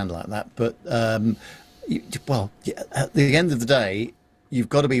on stand like that. But, at the end of the day, you've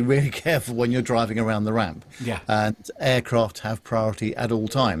got to be really careful when you're driving around the ramp. Yeah. And aircraft have priority at all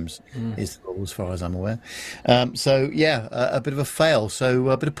times, is the rule as far as I'm aware. A bit of a fail. So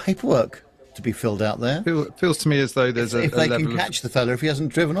a bit of paperwork to be filled out there. Feels to me as though there's If a they level can catch the fella if he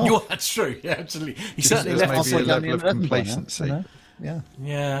hasn't driven off. Well, that's true. Yeah, absolutely. He of certainly there's left us maybe a like level of complacency. Yeah.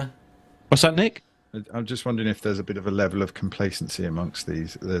 Yeah. What's that, Nick? I'm just wondering if there's a bit of a level of complacency amongst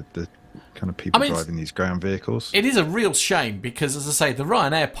the kind of people driving these ground vehicles. It is a real shame because, as I say, the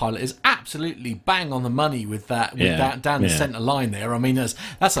Ryanair pilot is absolutely bang on the money with that, down the centre line there. I mean,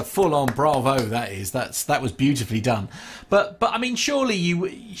 that's a full-on bravo. That is. That was beautifully done. But I mean, surely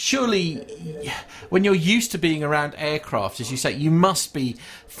when you're used to being around aircraft, as you say, you must be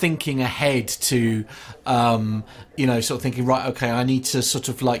thinking ahead to, sort of thinking, right, okay, I need to sort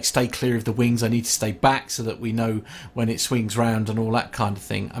of like stay clear of the wings. I need to stay back so that we know when it swings round and all that kind of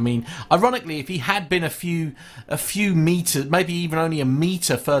thing. I mean, ironically, if he had been a few meters, maybe even only a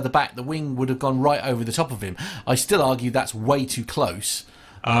metre further back, the wing would have gone right over the top of him. I still argue that's way too close.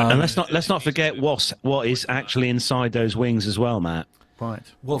 And let's not forget what is actually inside those wings as well, Matt. Right.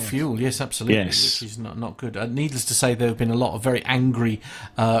 Well, fuel, yes, absolutely, Yes. which is not good. Needless to say, there have been a lot of very angry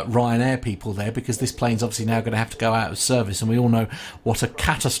Ryanair people there because this plane's obviously now going to have to go out of service, and we all know what a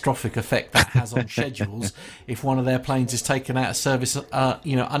catastrophic effect that has on schedules if one of their planes is taken out of service,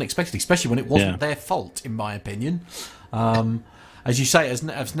 unexpectedly, especially when it wasn't their fault, in my opinion. As you say, as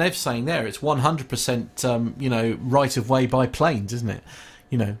Nev's saying there, it's 100%, right of way by planes, isn't it?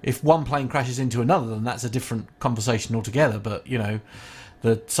 If one plane crashes into another, then that's a different conversation altogether. But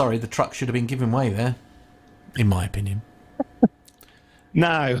the truck should have been given way there, in my opinion.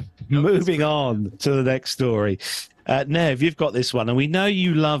 Now, moving on to the next story. Nev, you've got this one, and we know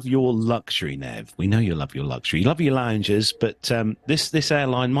you love your luxury, Nev. We know you love your luxury. You love your loungers, but this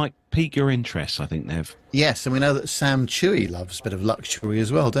airline might pique your interest, I think, Nev. Yes, and we know that Sam Chewy loves a bit of luxury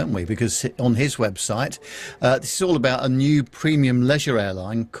as well, don't we? Because on his website, this is all about a new premium leisure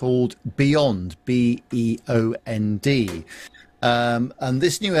airline called Beyond, B-E-O-N-D. And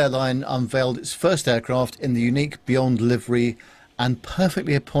this new airline unveiled its first aircraft in the unique Beyond livery and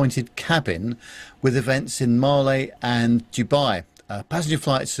perfectly appointed cabin with events in Male and Dubai. Passenger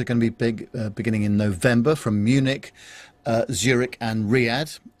flights are going to be beginning in November from Munich, Zurich and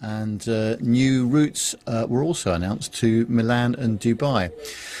Riyadh, and new routes were also announced to Milan and Dubai.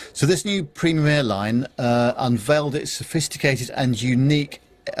 So this new premium airline unveiled its sophisticated and unique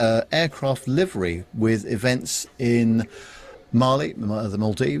aircraft livery with events in Mali, the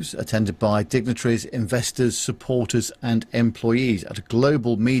Maldives, attended by dignitaries, investors, supporters and employees at a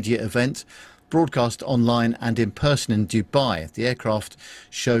global media event broadcast online and in person in Dubai. The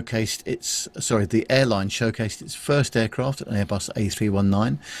airline showcased its first aircraft, an Airbus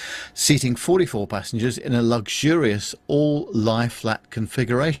A319, seating 44 passengers in a luxurious all lie flat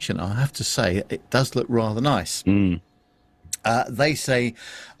configuration. I have to say, it does look rather nice. They say,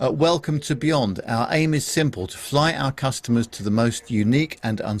 welcome to Beyond. Our aim is simple: to fly our customers to the most unique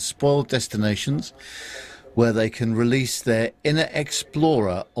and unspoiled destinations where they can release their inner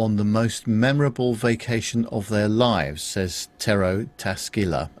explorer on the most memorable vacation of their lives, says Tero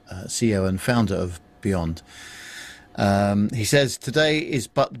Taskila, CEO and founder of Beyond. He says, today is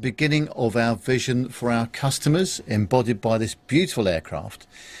but the beginning of our vision for our customers, embodied by this beautiful aircraft,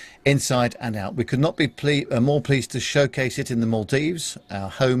 inside and out. We could not be more pleased to showcase it in the Maldives, our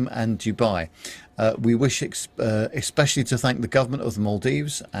home, and Dubai. We wish especially to thank the government of the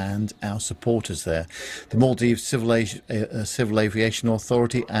Maldives and our supporters there, the Maldives Civil Aviation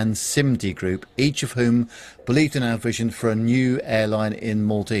Authority and Simdi Group, each of whom believed in our vision for a new airline in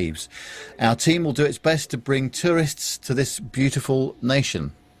Maldives. Our team will do its best to bring tourists to this beautiful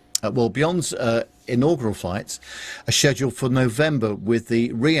nation. Well, Beyond's inaugural flights are scheduled for November, with the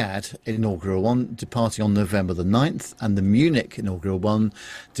Riyadh inaugural one departing on November the 9th and the Munich inaugural one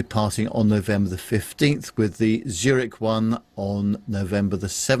departing on November the 15th, with the Zurich one on November the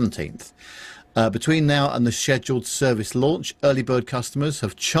 17th. Between now and the scheduled service launch, early bird customers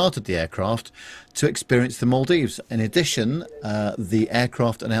have chartered the aircraft to experience the Maldives. In addition, the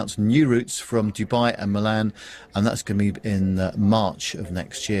aircraft announced new routes from Dubai and Milan, and that's going to be in March of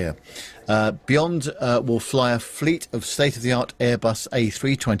next year. Beyond will fly a fleet of state-of-the-art Airbus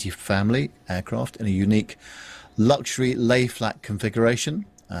A320 family aircraft in a unique luxury lay-flat configuration.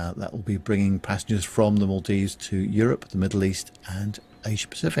 That will be bringing passengers from the Maldives to Europe, the Middle East and Asia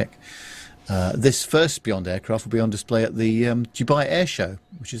Pacific. This first Beyond aircraft will be on display at the Dubai Air Show,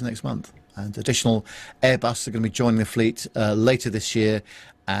 which is next month. And additional Airbus are going to be joining the fleet later this year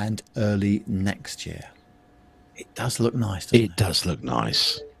and early next year. It does look nice, doesn't it? It does look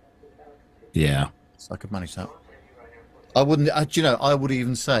nice. Yeah. So I could manage that. I wouldn't, I would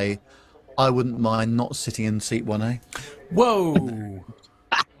even say I wouldn't mind not sitting in seat 1A. Whoa.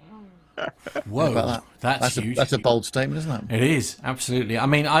 Whoa, About that's huge. That's a bold statement, isn't it? It is, absolutely. I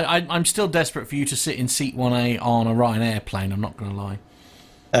mean, I'm still desperate for you to sit in seat 1A on a Ryanair plane, I'm not going to lie.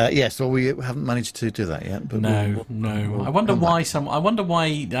 Yes, well, we haven't managed to do that yet. But No. I wonder why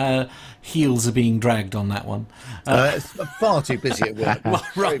heels are being dragged on that one. It's far too busy at work. Well,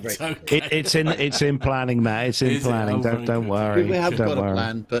 right, Very. okay. It's in planning, Matt. It's in Is it? planning. Oh, very Don't good. worry. We have Don't got a worry.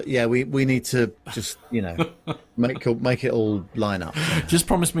 plan, but yeah, we need to just make it all line up. Just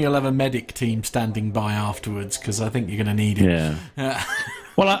promise me you'll have a medic team standing by afterwards, because I think you're going to need it. Yeah.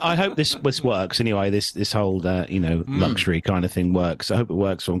 Well, I hope this works anyway. This whole luxury kind of thing works. I hope it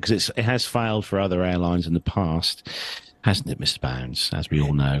works for them, because it has failed for other airlines in the past, hasn't it, Mr. Bounds? As we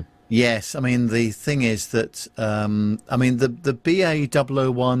all know. Yes, I mean the thing is that the BA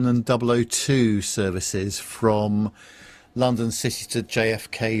 001 and 002 services from London City to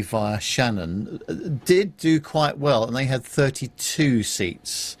JFK via Shannon did do quite well, and they had 32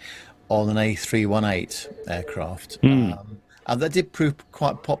 seats on an A318 aircraft. And that did prove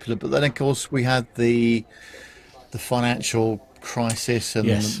quite popular, but then of course we had the financial crisis and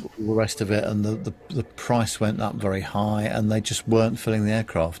Yes. all the rest of it, and the price went up very high, and they just weren't filling the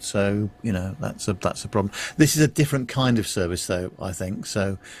aircraft. So that's a problem. This is a different kind of service, though, I think.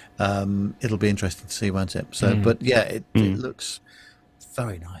 So it'll be interesting to see, won't it? So, but yeah, it looks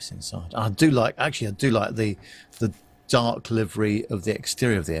very nice inside. I do like the dark livery of the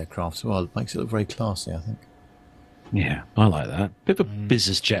exterior of the aircraft as well. It makes it look very classy, I think. Yeah, I like that. Bit of a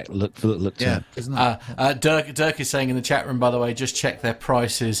business jet look to Yeah, it. isn't it? Dirk is saying in the chat room, by the way, just check their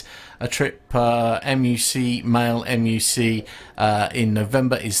prices. A trip MUC, male MUC, in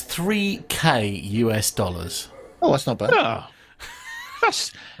November is $3,000 US. Oh, that's not bad. Oh,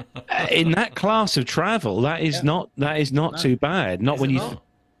 that's in that class of travel. That is not too bad. Not Is when it you.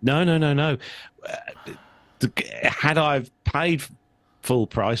 not? No. Had I paid full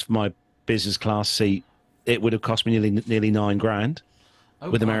price for my business class seat, it would have cost me nearly $9,000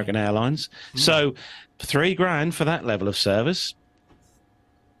 with American Airlines. So $3,000 for that level of service,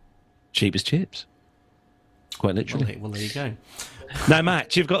 cheap as chips, quite literally. Well, there you go. Now,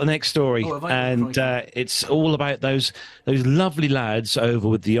 Matt, you've got the next story, Oh, have I? and it's all about those lovely lads over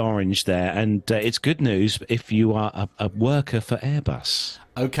with the orange there, and it's good news if you are a worker for Airbus.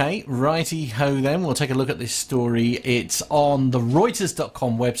 Okay, righty-ho then. We'll take a look at this story. It's on the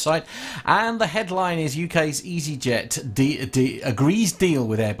Reuters.com website, and the headline is UK's EasyJet agrees deal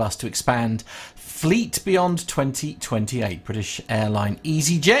with Airbus to expand fleet beyond 2028. British airline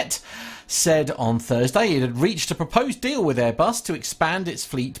EasyJet said on Thursday it had reached a proposed deal with Airbus to expand its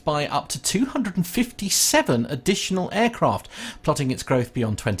fleet by up to 257 additional aircraft, plotting its growth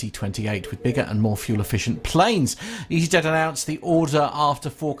beyond 2028 with bigger and more fuel-efficient planes. EasyJet announced the order after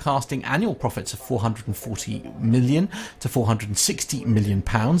forecasting annual profits of 440 million to 460 million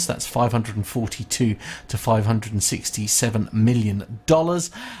pounds. That's 542 to 567 million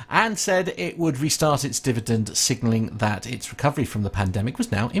dollars, and said it would restart its dividend, signalling that its recovery from the pandemic was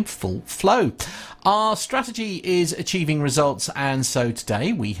now in full flow. Our strategy is achieving results, and so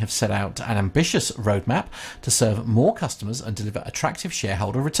today we have set out an ambitious roadmap to serve more customers and deliver attractive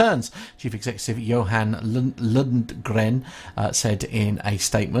shareholder returns, Chief Executive Johan Lundgren said in a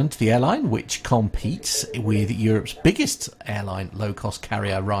statement. The airline, which competes with Europe's biggest airline low-cost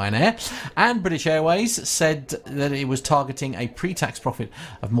carrier Ryanair and British Airways, said that it was targeting a pre-tax profit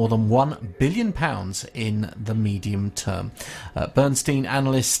of more than £1 billion in the medium term. Bernstein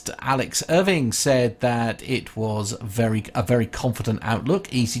analyst Alex Irving said that it was a very confident outlook.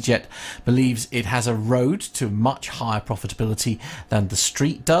 EasyJet believes it has a road to much higher profitability than the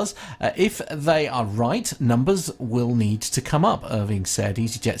street does. If they are right, numbers will need to come up, Irving said.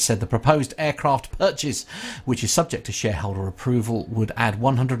 EasyJet said the proposed aircraft purchase, which is subject to shareholder approval, would add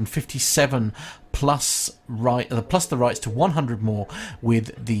 157 plus the rights to 100 more,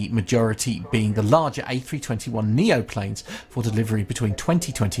 with the majority being the larger A321neo planes for delivery between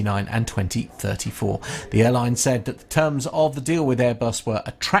 2029 and 2034. The airline said that the terms of the deal with Airbus were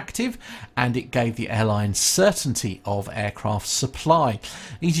attractive, and it gave the airline certainty of aircraft supply.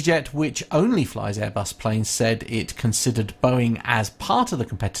 EasyJet, which only flies Airbus planes, said it considered Boeing as part of the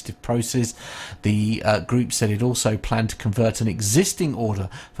competitive process. The group said it also planned to convert an existing order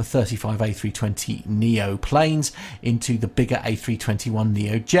for 35 A320neo planes into the bigger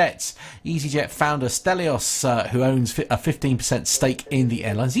A321neo jets. EasyJet founder Stelios, who owns a 15% stake in the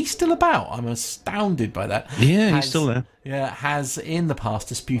airline, is he still about? I'm astounded by that. Yeah, he's still there. Yeah, has in the past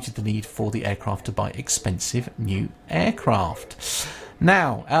disputed the need for the aircraft to buy expensive new aircraft.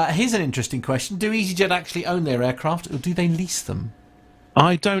 Now, here's an interesting question. Do EasyJet actually own their aircraft, or do they lease them?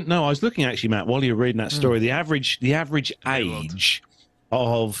 I don't know. I was looking, actually, Matt, while you were reading that story. The average age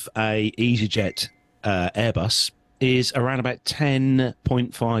of a EasyJet Airbus is around about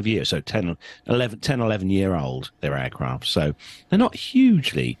 10.5 years, so 11 year old, their aircraft. So they're not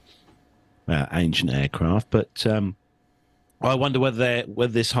hugely ancient aircraft, but I wonder whether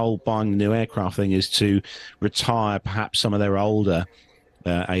this whole buying a new aircraft thing is to retire perhaps some of their older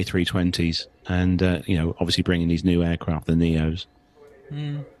A320s and obviously bringing these new aircraft, the Neos.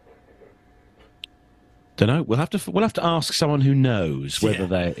 Don't know. We'll have to ask someone who knows whether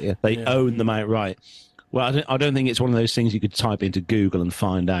they own them outright. Well, I don't think it's one of those things you could type into Google and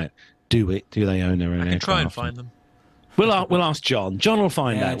find out. Do they own their own aircraft? Try and find them. We'll ask John. John will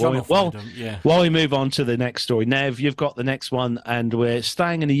find out. While we move on to the next story, Nev, you've got the next one, and we're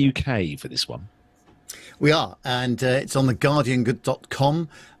staying in the UK for this one. We are, and it's on theguardian.com.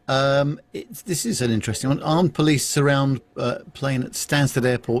 This is an interesting one. Armed police surround plane at Stansted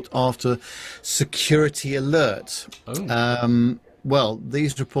Airport after security alert. Well,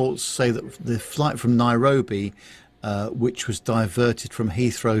 these reports say that the flight from Nairobi, which was diverted from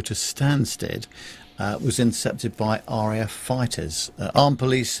Heathrow to Stansted, was intercepted by RAF fighters. Armed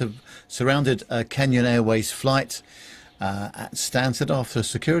police have surrounded a Kenyan Airways flight at Stansted after a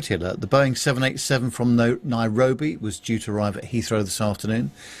security alert. The Boeing 787 from Nairobi was due to arrive at Heathrow this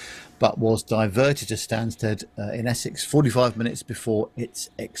afternoon, but was diverted to Stansted in Essex 45 minutes before its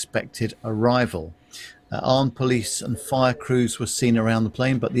expected arrival. Armed police and fire crews were seen around the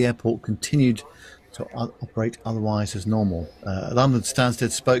plane, but the airport continued to operate otherwise as normal. A London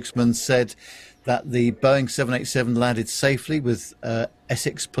Stansted spokesman said that the Boeing 787 landed safely with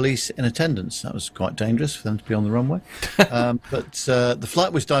Essex police in attendance. That was quite dangerous for them to be on the runway. But the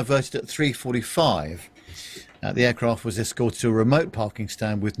flight was diverted at 3:45. The aircraft was escorted to a remote parking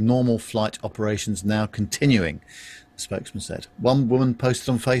stand with normal flight operations now continuing, the spokesman said. One woman posted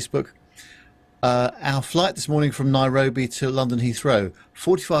on Facebook, our flight this morning from Nairobi to London Heathrow,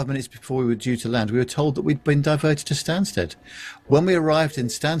 45 minutes before we were due to land, we were told that we'd been diverted to Stansted. When we arrived in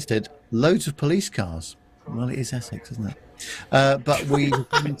Stansted, loads of police cars. Well, it is Essex, isn't it? But we were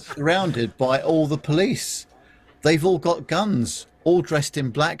surrounded by all the police. They've all got guns, all dressed in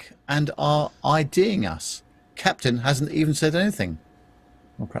black, and are IDing us. Captain hasn't even said anything.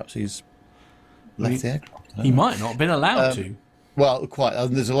 Well, perhaps he's left the aircraft. He might not have been allowed to. Well, quite.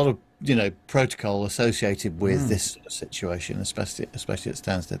 There's a lot of protocol associated with this sort of situation, especially at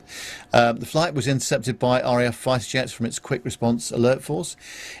Stansted. The flight was intercepted by RAF fighter jets from its quick response alert force.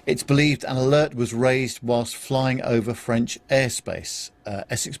 It's believed an alert was raised whilst flying over French airspace.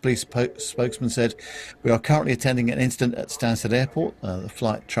 Essex Police spokesman said, "We are currently attending an incident at Stansted Airport. The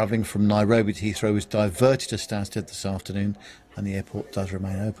flight travelling from Nairobi to Heathrow was diverted to Stansted this afternoon, and the airport does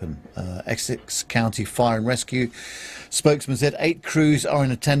remain open." Essex County Fire and Rescue spokesman said 8 crews are in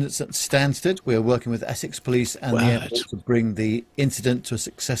attendance at Stansted. We are working with Essex Police and the airport to bring the incident to a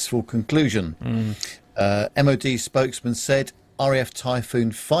successful conclusion. MOD spokesman said RAF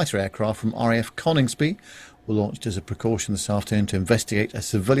Typhoon fighter aircraft from RAF Coningsby were launched as a precaution this afternoon to investigate a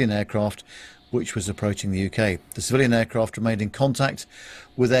civilian aircraft which was approaching the UK. The civilian aircraft remained in contact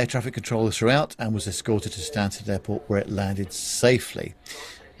with air traffic controllers throughout and was escorted to Stansted Airport, where it landed safely.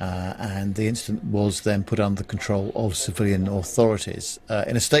 And the incident was then put under the control of civilian authorities.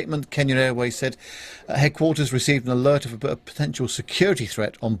 In a statement, Kenyan Airways said headquarters received an alert of a potential security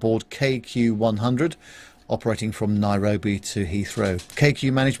threat on board KQ-100, operating from Nairobi to Heathrow.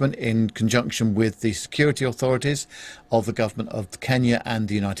 KQ management, in conjunction with the security authorities of the government of Kenya and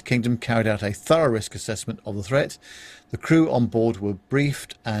the United Kingdom, carried out a thorough risk assessment of the threat. The crew on board were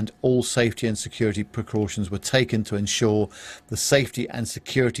briefed and all safety and security precautions were taken to ensure the safety and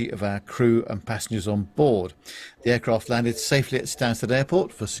security of our crew and passengers on board. The aircraft landed safely at Stansted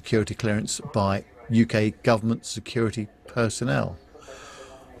Airport for security clearance by UK government security personnel.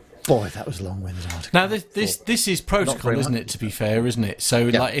 Boy, that was a long-winded article. Now, this is protocol, isn't it, to be fair, isn't it? So,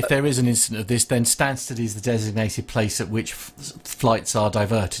 like, if there is an incident of this, then Stansted is the designated place at which flights are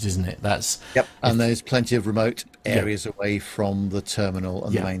diverted, isn't it? That's and there's plenty of remote areas away from the terminal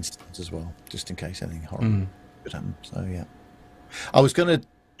and the main stands as well, just in case anything horrible could happen. So, I was going to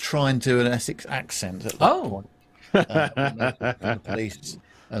try and do an Essex accent at that point. The police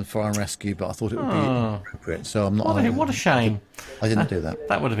and fire and rescue, but I thought it would be inappropriate, so I'm not. What a shame! I didn't do that.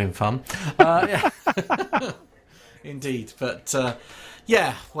 That would have been fun. Indeed, but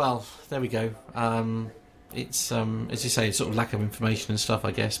well, there we go. It's as you say, it's sort of lack of information and stuff,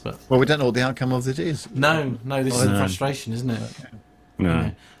 I guess. But we don't know what the outcome of it is. No, this is the frustration, isn't it?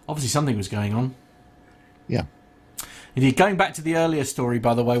 No. Obviously, something was going on. Yeah. Indeed. Going back to the earlier story,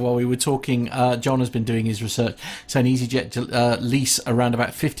 by the way, while we were talking, John has been doing his research, saying EasyJet to lease around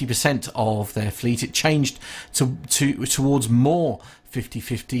about 50% of their fleet. It changed towards more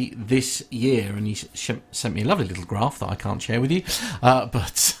 50-50 this year, and he sent me a lovely little graph that I can't share with you,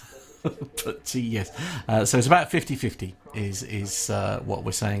 but yes. So it's about 50-50 is what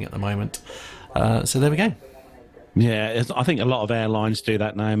we're saying at the moment. So there we go. Yeah, I think a lot of airlines do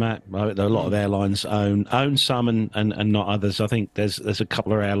that now, Matt. A lot of airlines own some and not others. I think there's a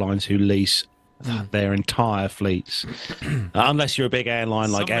couple of airlines who lease their entire fleets, unless you're a big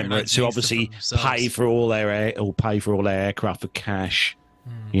airline like Emirates, who obviously pay for all their aircraft for cash.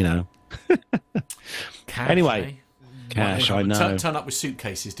 Cash, anyway, cash. I know. Turn up with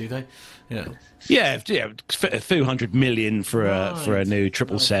suitcases, do they? Yeah. A few $100 million for a new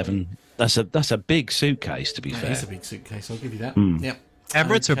 777. That's a big suitcase, to be fair. It is a big suitcase. I'll give you that. Yep.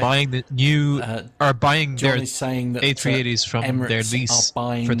 Emirates are buying the new buying John their is saying that A380s from Emirates their lease are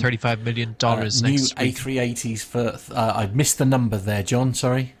buying, for $35 million next new week. A380s for. I missed the number there, John.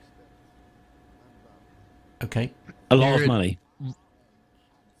 Sorry. Okay. A lot of money.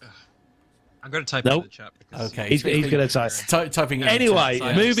 I'm going to type it in the chat. Okay. He's going to typing. Anyway,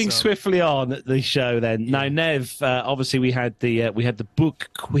 moving swiftly on at the show. Then now, Nev. Obviously, we had the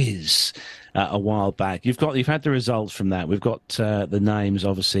book quiz a while back. You've had the results from that. We've got the names,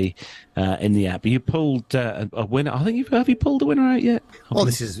 obviously, in the app. You pulled a winner. I think have you pulled a winner out yet? Well,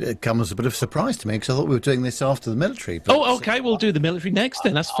 it comes as a bit of a surprise to me because I thought we were doing this after the military. But okay. We'll do the military next.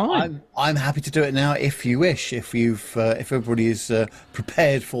 Then that's fine. I'm happy to do it now if you wish. If everybody is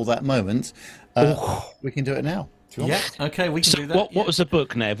prepared for that moment. We can do it now. Yeah, okay, we can do that. What was the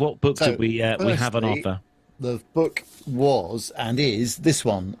book, Nev? What book did we have on offer? The book was and is this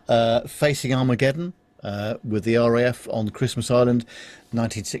one, Facing Armageddon, with the RAF on Christmas Island,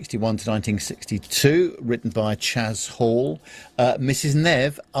 1961 to 1962, written by Chaz Hall. Mrs.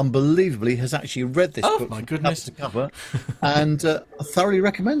 Nev, unbelievably, has actually read this book my goodness. cover to cover and thoroughly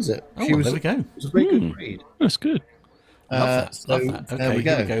recommends it. There we go. It was a very good read. That's good. Love that. Okay, there we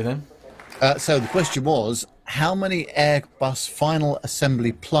go. Here we go then. So the question was, how many Airbus final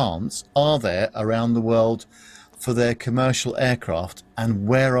assembly plants are there around the world for their commercial aircraft, and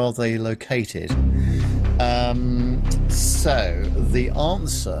where are they located? So the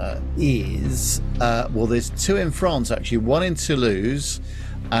answer is there's two in France actually, one in Toulouse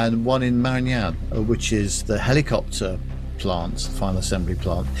and one in Marignane, which is the helicopter plant, final assembly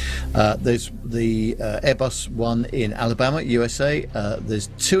plant. There's the Airbus one in Alabama, USA. There's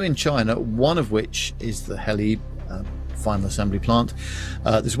two in China, one of which is the heli final assembly plant.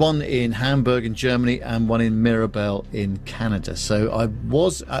 There's one in Hamburg in Germany and one in Mirabel in Canada. So I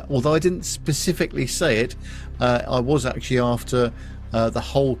was, although I didn't specifically say it, I was actually after the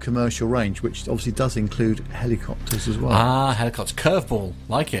whole commercial range, which obviously does include helicopters as well. Ah, helicopters. Curveball.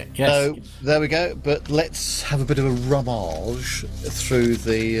 Like it, yes. So there we go. But let's have a bit of a rummage through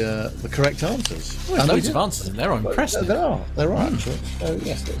the correct answers. Oh, there's loads of answers in there. I'm impressed. There are actually. So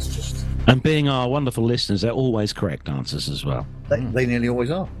yes, let's just... And being our wonderful listeners, they're always correct answers as well. They nearly always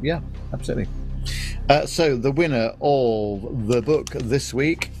are. Yeah, absolutely. So the winner of the book this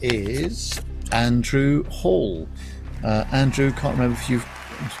week is Andrew Hall. Andrew, can't remember if you've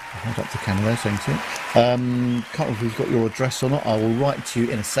held up the camera there, thank you. Can't remember if you've got your address or not. I will write to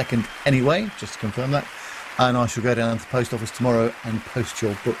you in a second anyway, just to confirm that. And I shall go down to the post office tomorrow and post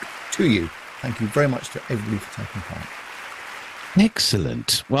your book to you. Thank you very much to everybody for taking part.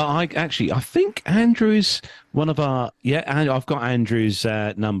 Excellent. Well, I think Andrew is one of our... Yeah, I've got Andrew's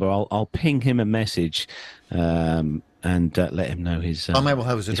number. I'll ping him a message and let him know his... I may well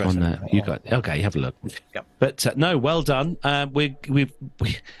have his address. You got okay, have a look. Yep. But no, well done. We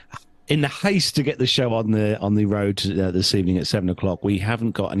in the haste to get the show on the road this evening at 7:00, we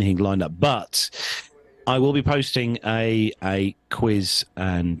haven't got anything lined up, but I will be posting a quiz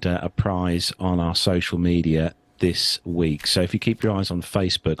and a prize on our social media this week. So if you keep your eyes on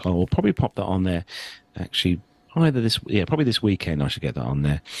Facebook, I will probably pop that on there. Actually, probably this weekend I should get that on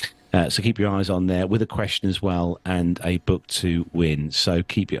there. So keep your eyes on there with a question as well and a book to win. So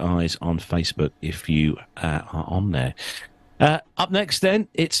keep your eyes on Facebook if you are on there. Up next then,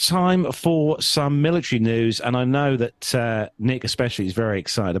 it's time for some military news. And I know that Nick especially is very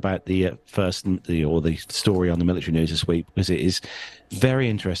excited about the the story on the military news this week, because it is very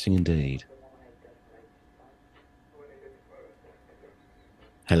interesting indeed.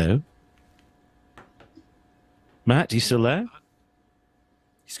 Hello? Matt, are you still there?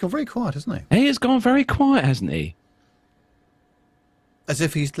 He's gone very quiet, hasn't he? He has gone very quiet, hasn't he? As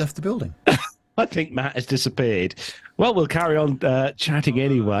if he's left the building. I think Matt has disappeared. Well, we'll carry on chatting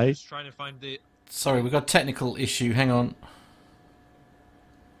anyway. Just trying to find the... Sorry, we've got a technical issue. Hang on.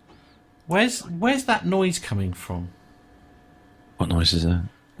 Where's that noise coming from? What noise is that?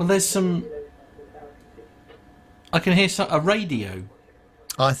 Well, there's some... I can hear a radio.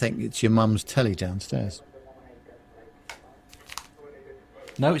 I think it's your mum's telly downstairs.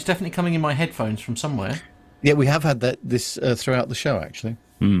 No, it's definitely coming in my headphones from somewhere. Yeah, we have had this throughout the show, actually.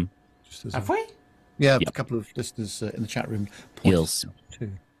 Mm. Have we? Yeah, Yep. a couple of listeners in the chat room. Yes.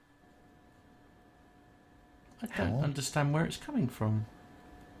 Too. I don't understand where it's coming from.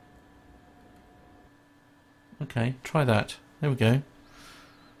 Okay, try that. There we go.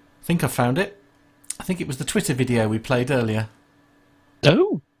 I think I found it. I think it was the Twitter video we played earlier.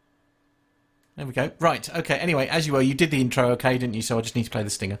 Oh. There we go. Right, okay. Anyway, as you were, you did the intro, okay, didn't you? So I just need to play the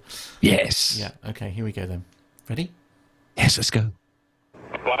stinger. Yes. Yeah, okay, here we go then. Ready? Yes, let's go.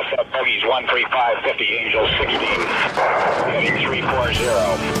 What's up, Buggies 13550, Angel 16, heading 340.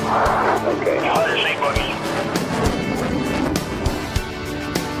 Okay. Hunters, say Buggy.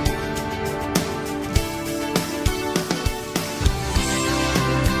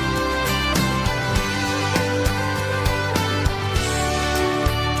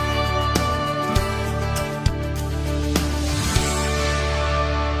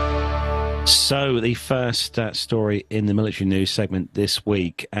 So the first story in the military news segment this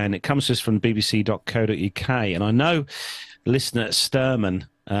week, and it comes to us from bbc.co.uk, and I know listener Sturman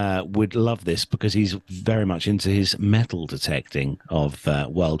would love this because he's very much into his metal detecting of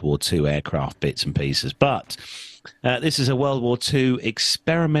World War II aircraft bits and pieces, but this is a World War II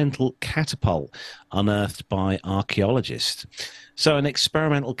experimental catapult unearthed by archaeologists. So an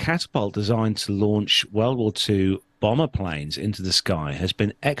experimental catapult designed to launch World War II bomber planes into the sky has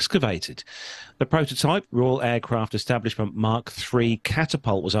been excavated. The prototype Royal Aircraft Establishment Mark III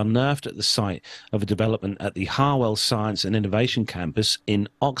catapult was unearthed at the site of a development at the Harwell Science and Innovation Campus in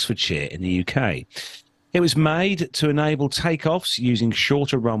Oxfordshire in the UK. It was made to enable takeoffs using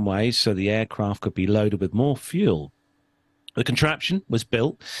shorter runways so the aircraft could be loaded with more fuel. The contraption was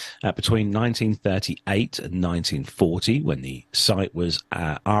built between 1938 and 1940 when the site was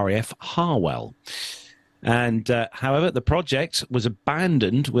RAF Harwell. And however, the project was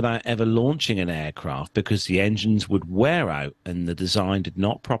abandoned without ever launching an aircraft because the engines would wear out and the design did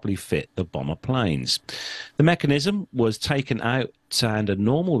not properly fit the bomber planes. The mechanism was taken out and a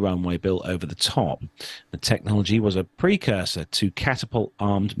normal runway built over the top. The technology was a precursor to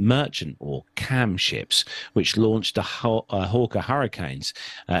catapult-armed merchant or CAM ships, which launched the Hawker Hurricanes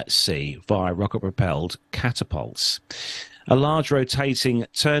at sea via rocket-propelled catapults. A large rotating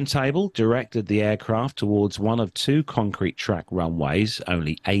turntable directed the aircraft towards one of two concrete track runways,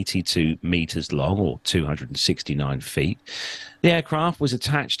 only 82 metres long or 269 feet. The aircraft was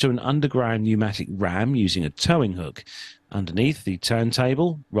attached to an underground pneumatic ram using a towing hook. Underneath the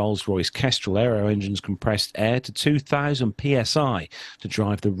turntable, Rolls-Royce Kestrel aero engines compressed air to 2,000 psi to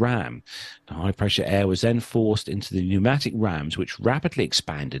drive the ram. The high-pressure air was then forced into the pneumatic rams, which rapidly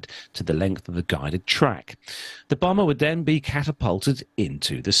expanded to the length of the guided track. The bomber would then be catapulted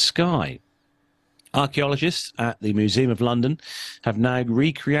into the sky. Archaeologists at the Museum of London have now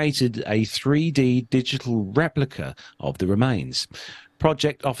recreated a 3D digital replica of the remains.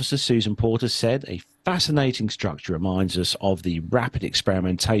 Project Officer Susan Porter said, "A fascinating structure reminds us of the rapid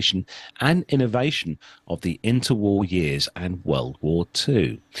experimentation and innovation of the interwar years and World War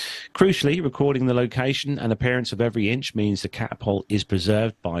II. Crucially, recording the location and appearance of every inch means the catapult is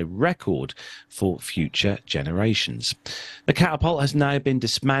preserved by record for future generations." The catapult has now been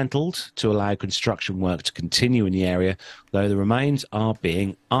dismantled to allow construction work to continue in the area, though the remains are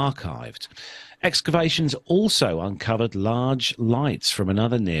being archived. Excavations also uncovered large lights from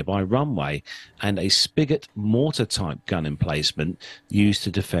another nearby runway and a Spigot mortar-type gun emplacement used to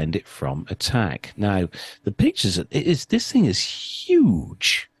defend it from attack. Now, the pictures, this thing is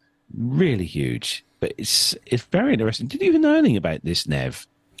huge, really huge, but it's very interesting. Did you even know anything about this, Nev?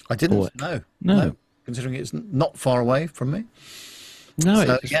 I didn't. No. Considering it's not far away from me. No.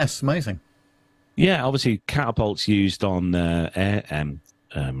 So, yes, amazing. Yeah, obviously catapults used on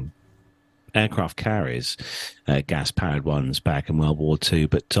aircraft carriers, gas-powered ones back in World War II.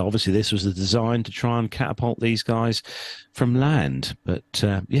 But obviously this was the design to try and catapult these guys from land. But,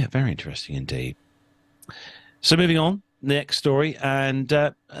 yeah, very interesting indeed. So moving on, next story. And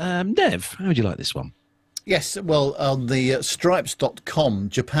Nev, how would you like this one? Yes, well, on the Stripes.com,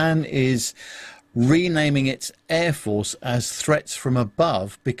 Japan is renaming its Air Force as threats from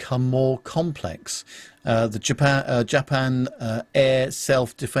above become more complex. The Japan Air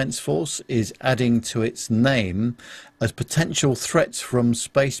Self-Defense Force is adding to its name as potential threats from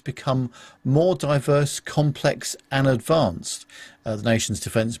space become more diverse, complex and advanced, the nation's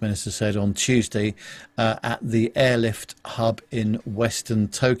defence minister said on Tuesday at the airlift hub in western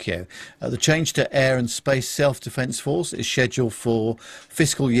Tokyo. The change to Air and Space Self-Defense Force is scheduled for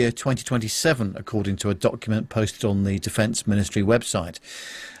fiscal year 2027, according to a document posted on the Defence Ministry website.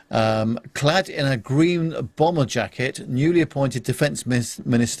 Clad in a green bomber jacket, newly appointed Defence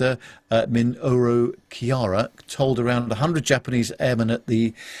Minister Minoru Kihara told around 100 Japanese airmen at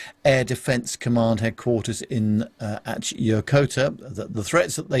the Air Defence Command headquarters at Yokota that the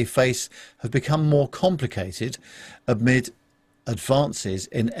threats that they face have become more complicated amid advances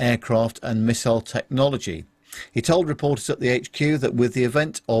in aircraft and missile technology. He told reporters at the HQ that with the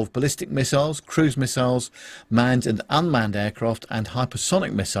advent of ballistic missiles, cruise missiles, manned and unmanned aircraft and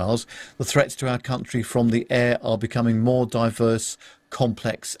hypersonic missiles, the threats to our country from the air are becoming more diverse,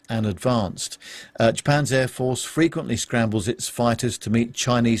 complex and advanced. Japan's Air Force frequently scrambles its fighters to meet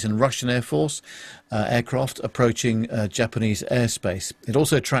Chinese and Russian Air Force aircraft approaching Japanese airspace. It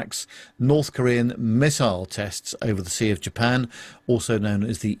also tracks North Korean missile tests over the Sea of Japan, also known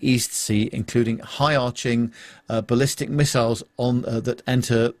as the East Sea, including high-arching ballistic missiles that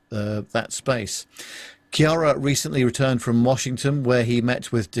enter that space. Kihara recently returned from Washington, where he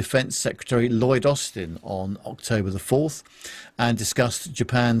met with Defence Secretary Lloyd Austin on October the 4th and discussed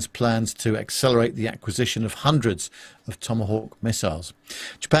Japan's plans to accelerate the acquisition of hundreds of Tomahawk missiles.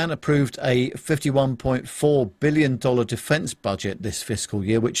 Japan approved a $51.4 billion defence budget this fiscal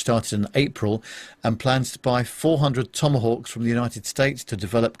year, which started in April, and plans to buy 400 Tomahawks from the United States to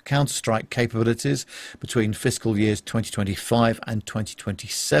develop counter-strike capabilities between fiscal years 2025 and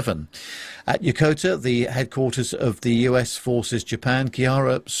 2027. At Yokota, the headquarters of the US Forces Japan,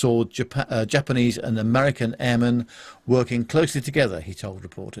 Kihara saw Japanese and American airmen working closely together, he told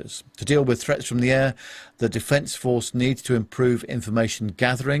reporters. To deal with threats from the air, the Defence Force needs to improve information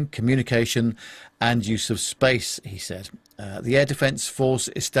gathering, communication and use of space, he said. The Air Defence Force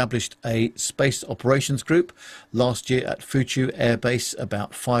established a space operations group last year at Fuchu Air Base,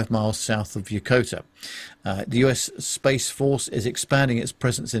 about 5 miles south of Yokota. The US Space Force is expanding its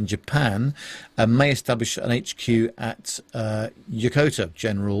presence in Japan and may establish an HQ at Yokota.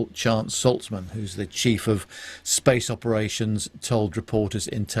 General Chance Saltzman, who's the chief of space operations, told reporters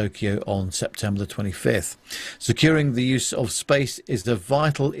in Tokyo on September the 25th. Securing the use of space is a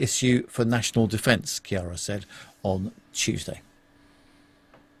vital issue for national defence, Chiara said on Tuesday.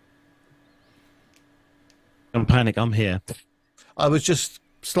 Don't panic, I'm here. I was just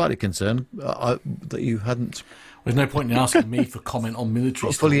slightly concerned that you hadn't... There's no point in asking me for comment on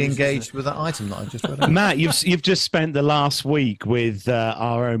military fully stories, engaged with that item that I just read out. Matt, you've just spent the last week with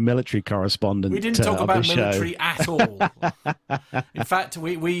our own military correspondent. We didn't talk about the military at all. In fact,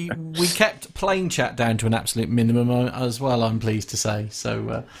 we kept plane chat down to an absolute minimum as well, I'm pleased to say.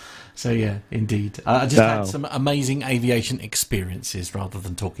 So yeah, indeed. I just had some amazing aviation experiences rather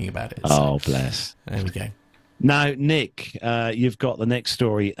than talking about it. So, bless. There we go. Now, Nick, you've got the next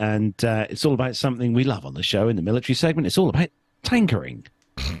story, and it's all about something we love on the show in the military segment. It's all about tankering.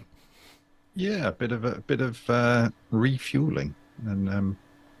 Yeah, a bit of refueling and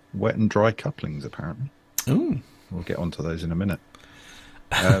wet and dry couplings, apparently. Ooh. We'll get onto those in a minute.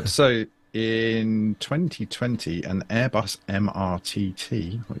 So in 2020, an Airbus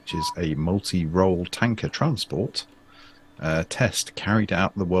MRTT, which is a multi-role tanker transport, test carried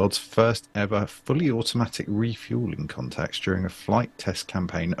out the world's first ever fully automatic refueling contacts during a flight test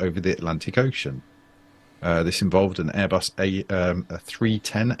campaign over the Atlantic Ocean. This involved an Airbus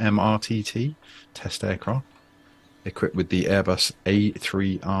A310 MRTT test aircraft equipped with the Airbus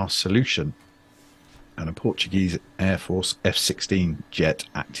A3R solution and a Portuguese Air Force F-16 jet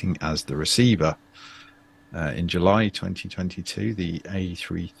acting as the receiver. In July 2022, the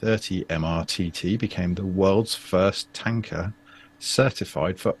A330 MRTT became the world's first tanker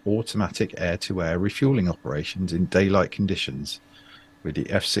certified for automatic air-to-air refueling operations in daylight conditions, with the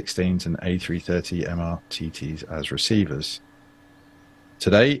F-16s and A330 MRTTs as receivers.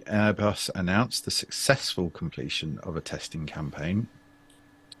 Today, Airbus announced the successful completion of a testing campaign,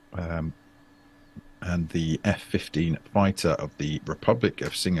 and the F-15 fighter of the Republic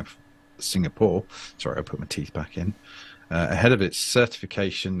of Singapore, sorry, I put my teeth back in, ahead of its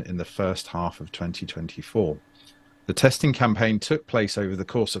certification in the first half of 2024. The testing campaign took place over the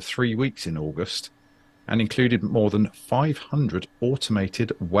course of 3 weeks in August and included more than 500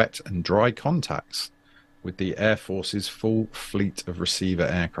 automated wet and dry contacts with the Air Force's full fleet of receiver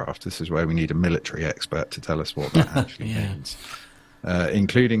aircraft. This is where we need a military expert to tell us what that actually means.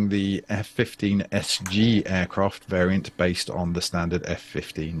 Including the F-15 SG aircraft variant based on the standard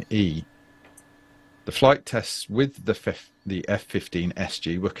F-15E. The flight tests with the F-15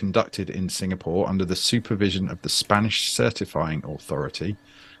 SG were conducted in Singapore under the supervision of the Spanish Certifying Authority,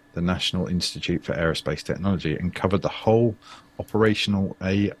 the National Institute for Aerospace Technology, and covered the whole operational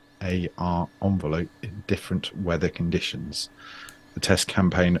AAR envelope in different weather conditions. The test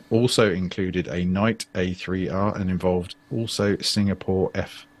campaign also included a night A3R and involved also Singapore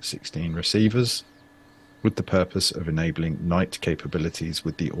F-16 receivers, with the purpose of enabling night capabilities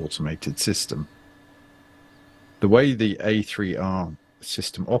with the automated system. The way the A3R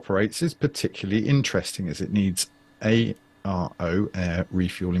system operates is particularly interesting, as it needs ARO, Air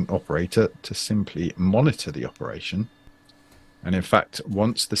Refueling Operator, to simply monitor the operation. And in fact,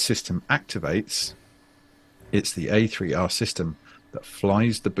 once the system activates, it's the A3R system that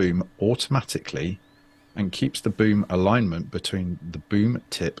flies the boom automatically and keeps the boom alignment between the boom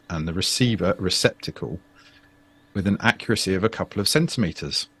tip and the receiver receptacle with an accuracy of a couple of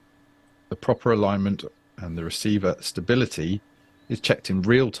centimeters. The proper alignment and the receiver stability is checked in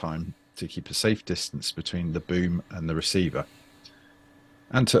real time to keep a safe distance between the boom and the receiver,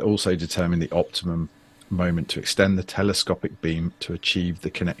 and to also determine the optimum moment to extend the telescopic beam to achieve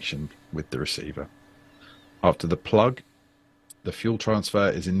the connection with the receiver. After the plug, the fuel transfer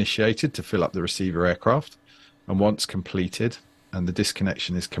is initiated to fill up the receiver aircraft, and once completed and the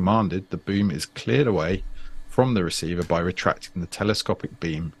disconnection is commanded, the boom is cleared away from the receiver by retracting the telescopic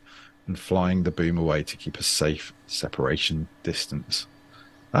beam and flying the boom away to keep a safe separation distance.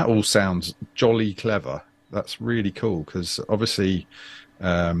 That all sounds jolly clever. That's really cool, because obviously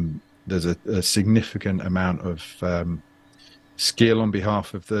there's a significant amount of skill on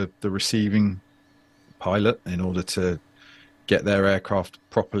behalf of the receiving pilot in order to get their aircraft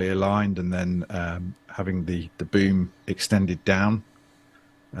properly aligned, and then having the boom extended down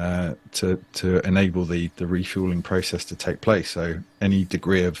to enable the refueling process to take place. So any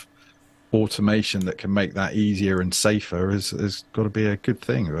degree of automation that can make that easier and safer has got to be a good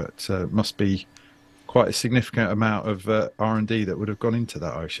thing. But must be quite a significant amount of R&D that would have gone into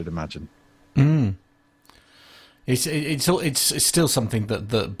that, I should imagine. It's still something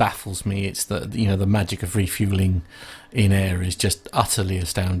that baffles me. It's that the magic of refueling in air is just utterly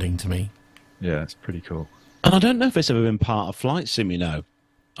astounding to me. Yeah, it's pretty cool. And I don't know if it's ever been part of Flight Sim.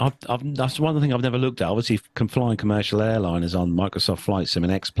 That's one thing I've never looked at. Obviously, flying commercial airliners on Microsoft Flight Sim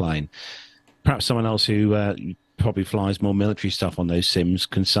and X-Plane. Perhaps someone else who probably flies more military stuff on those sims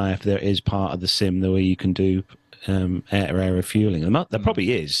can say if there is part of the sim the way you can do air-to-air refueling. There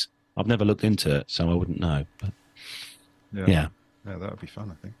probably is. I've never looked into it, so I wouldn't know. But yeah, that would be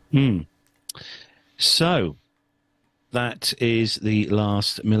fun, I think. So that is the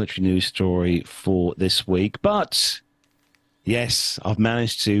last military news story for this week. But yes, I've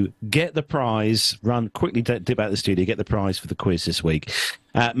managed to get the prize, run quickly, dip out of the studio, get the prize for the quiz this week.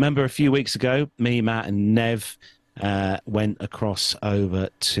 Remember a few weeks ago, me, Matt and Nev went across over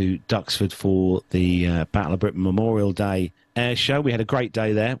to Duxford for the Battle of Britain Memorial Day air show. We had a great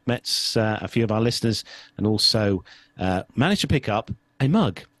day there, met a few of our listeners, and also managed to pick up a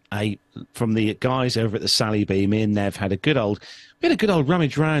mug from the guys over at the Sally B. Me and Nev had a good old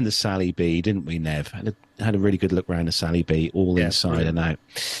rummage round the Sally B, didn't we, Nev? Had a really good look round the Sally B, all inside and out.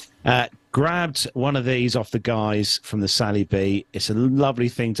 Grabbed one of these off the guys from the Sally B. It's a lovely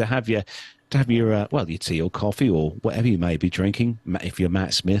thing to have your your tea or coffee or whatever you may be drinking. If you're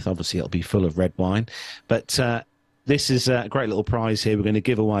Matt Smith, obviously it'll be full of red wine. But this is a great little prize here we're going to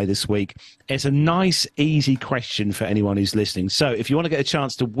give away this week. It's a nice, easy question for anyone who's listening. So if you want to get a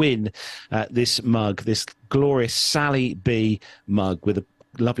chance to win this mug, this glorious Sally B mug with a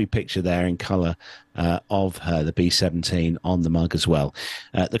lovely picture there in colour of her, the B-17 on the mug as well.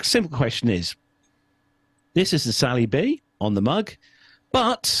 The simple question is, this is the Sally B on the mug,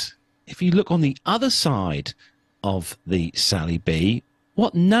 but if you look on the other side of the Sally B,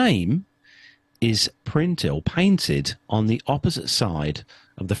 what name is printed or painted on the opposite side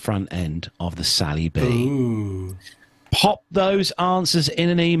of the front end of the Sally B? Ooh. Pop those answers in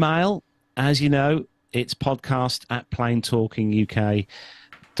an email. As you know, it's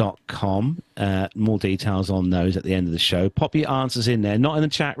podcast@planetalkinguk.com. More details on those at the end of the show. Pop your answers in there, not in the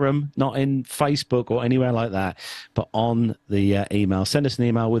chat room, not in Facebook or anywhere like that, but on the email. Send us an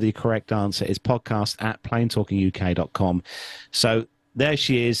email with the correct answer. It's podcast@planetalkinguk.com. So there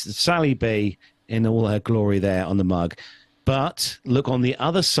she is, Sally B in all her glory there on the mug. But look on the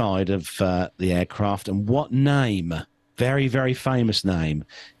other side of the aircraft, and what name, very, very famous name,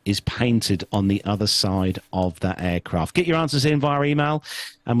 is painted on the other side of that aircraft? Get your answers in via email,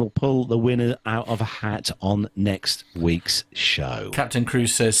 and we'll pull the winner out of a hat on next week's show. Captain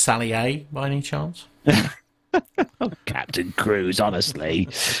Cruise says Sally A, by any chance? Oh, Captain Cruise, honestly.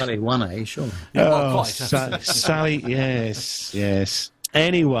 Sally 1A, surely. Yeah, Sally, yes.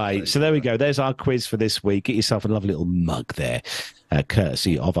 Anyway, so there we go. There's our quiz for this week. Get yourself a lovely little mug there,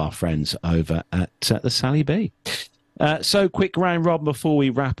 courtesy of our friends over at the Sally B. So quick round robin before we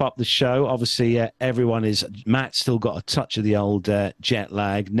wrap up the show. Obviously, Matt's still got a touch of the old jet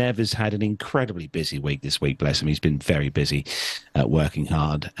lag. Nev has had an incredibly busy week this week, bless him. He's been very busy working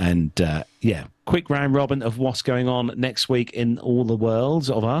hard. And quick round robin of what's going on next week in all the worlds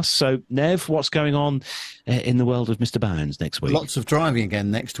of us. So, Nev, what's going on in the world of Mr. Bounds next week? Lots of driving again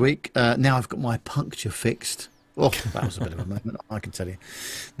next week. Now I've got my puncture fixed. Oh, that was a bit of a moment, I can tell you,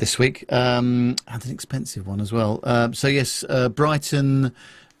 this week. And an expensive one as well. So, yes, Brighton,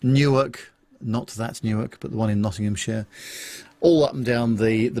 Newark, not that Newark, but the one in Nottinghamshire. All up and down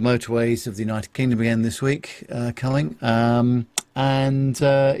the motorways of the United Kingdom again this week coming.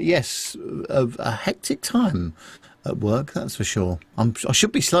 Yes, a hectic time at work, that's for sure. I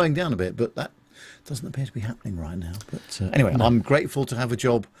should be slowing down a bit, but that doesn't appear to be happening right now. But anyway, no. I'm grateful to have a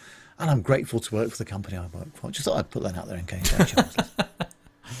job. And I'm grateful to work for the company I work for. Just thought I'd put that out there in case.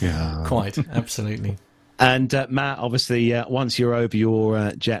 Yeah, quite, absolutely. And Matt, obviously, once you're over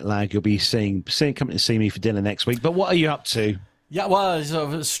your jet lag, you'll be coming to see me for dinner next week. But what are you up to? Yeah, well,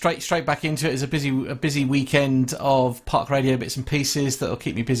 sort of straight back into it. It's a busy weekend of Park Radio bits and pieces that'll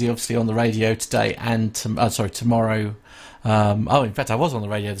keep me busy, obviously, on the radio today and tomorrow. In fact, I was on the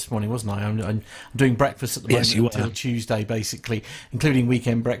radio this morning, wasn't I? I'm doing breakfast at the moment until Tuesday, basically, including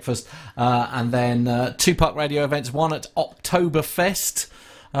weekend breakfast. And then 2 Park Radio events, one at Oktoberfest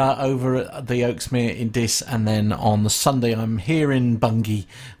over at the Oaksmere in Diss, and then on the Sunday I'm here in Bungay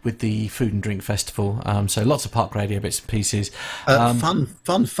with the Food and Drink Festival. So lots of Park Radio bits and pieces.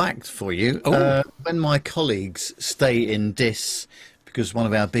 Fun fact for you. When my colleagues stay in Diss, because one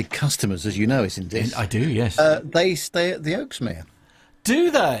of our big customers, as you know, is in this. I do, yes. They stay at the Oaksmere.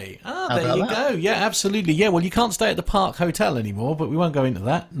 Do they? Ah, How there you about that? go. Yeah, absolutely. Yeah, well, you can't stay at the Park Hotel anymore, but we won't go into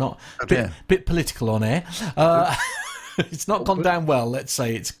that. Not bit political on air. It's not gone down well, let's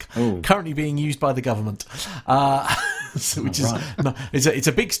say. It's currently being used by the government. Which is it's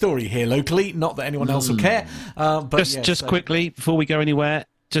a big story here locally. Not that anyone else will care. But just quickly, before we go anywhere,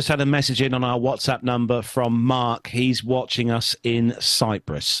 just had a message in on our WhatsApp number from Mark. He's watching us in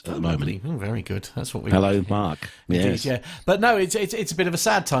Cyprus at the moment. Oh, very good. That's what we. Hello, Mark. Yes. Yeah, but no, it's a bit of a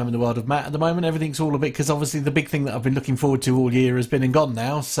sad time in the world of Matt at the moment. Everything's all a bit because obviously the big thing that I've been looking forward to all year has been and gone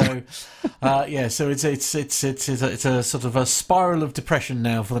now. So, so it's a sort of a spiral of depression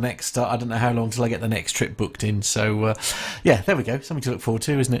now for the next. I don't know how long till I get the next trip booked in. So, there we go. Something to look forward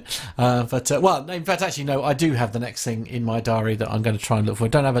to, isn't it? Well, in fact, actually, no, I do have the next thing in my diary that I'm going to try and look for. I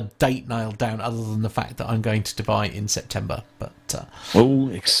don't have a date nailed down other than the fact that I'm going to Dubai in September. But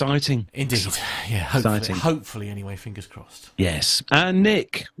exciting! Indeed, yeah. Hopefully, anyway. Fingers crossed. Yes. And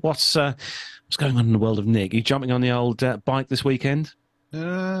Nick, what's going on in the world of Nick? Are you jumping on the old bike this weekend?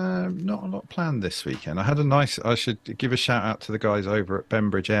 Not a lot planned this weekend. I should give a shout out to the guys over at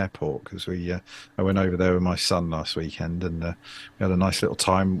Bembridge Airport because I went over there with my son last weekend and we had a nice little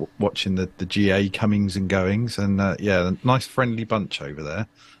time watching the GA comings and goings and a nice friendly bunch over there.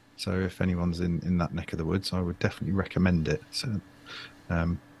 So if anyone's in that neck of the woods, I would definitely recommend it. So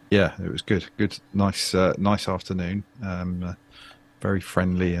it was good, nice afternoon, very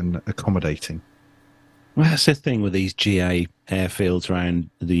friendly and accommodating. Well, that's the thing with these GA airfields around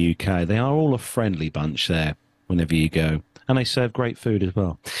the UK. They are all a friendly bunch there whenever you go. And they serve great food as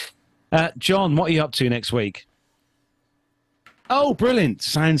well. John, what are you up to next week? Oh, brilliant.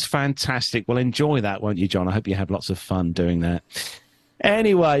 Sounds fantastic. Well, enjoy that, won't you, John? I hope you have lots of fun doing that.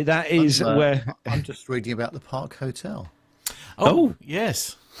 Anyway, that is where... I'm just reading about the Park Hotel. Oh,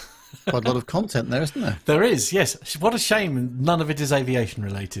 yes. Quite a lot of content there, isn't there? There is, yes. What a shame none of it is aviation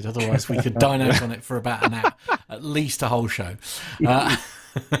related. Otherwise, we could dine out on it for about an hour, at least a whole show.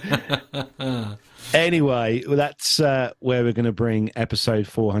 Anyway, that's where we're going to bring episode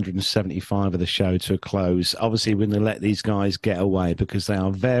 475 of the show to a close. Obviously, we're going to let these guys get away because they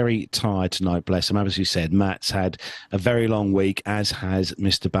are very tired tonight, bless them. As you said, Matt's had a very long week, as has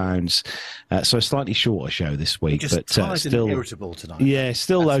Mr. Bounds. So a slightly shorter show this week. Just tired still and irritable tonight. Yeah,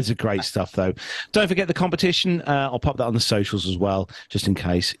 still loads of great stuff, though. Don't forget the competition. I'll pop that on the socials as well, just in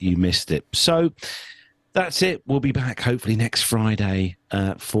case you missed it. So... that's it. We'll be back hopefully next Friday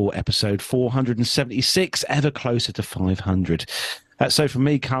for episode 476, ever closer to 500. So from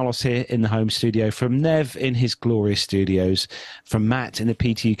me, Carlos here in the home studio, from Nev in his glorious studios, from Matt in the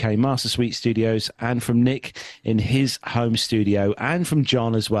PTUK Master Suite studios, and from Nick in his home studio, and from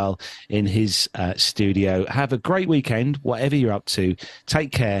John as well in his studio. Have a great weekend, whatever you're up to.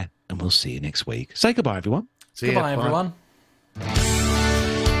 Take care, and we'll see you next week. Say goodbye, everyone. Goodbye, everyone.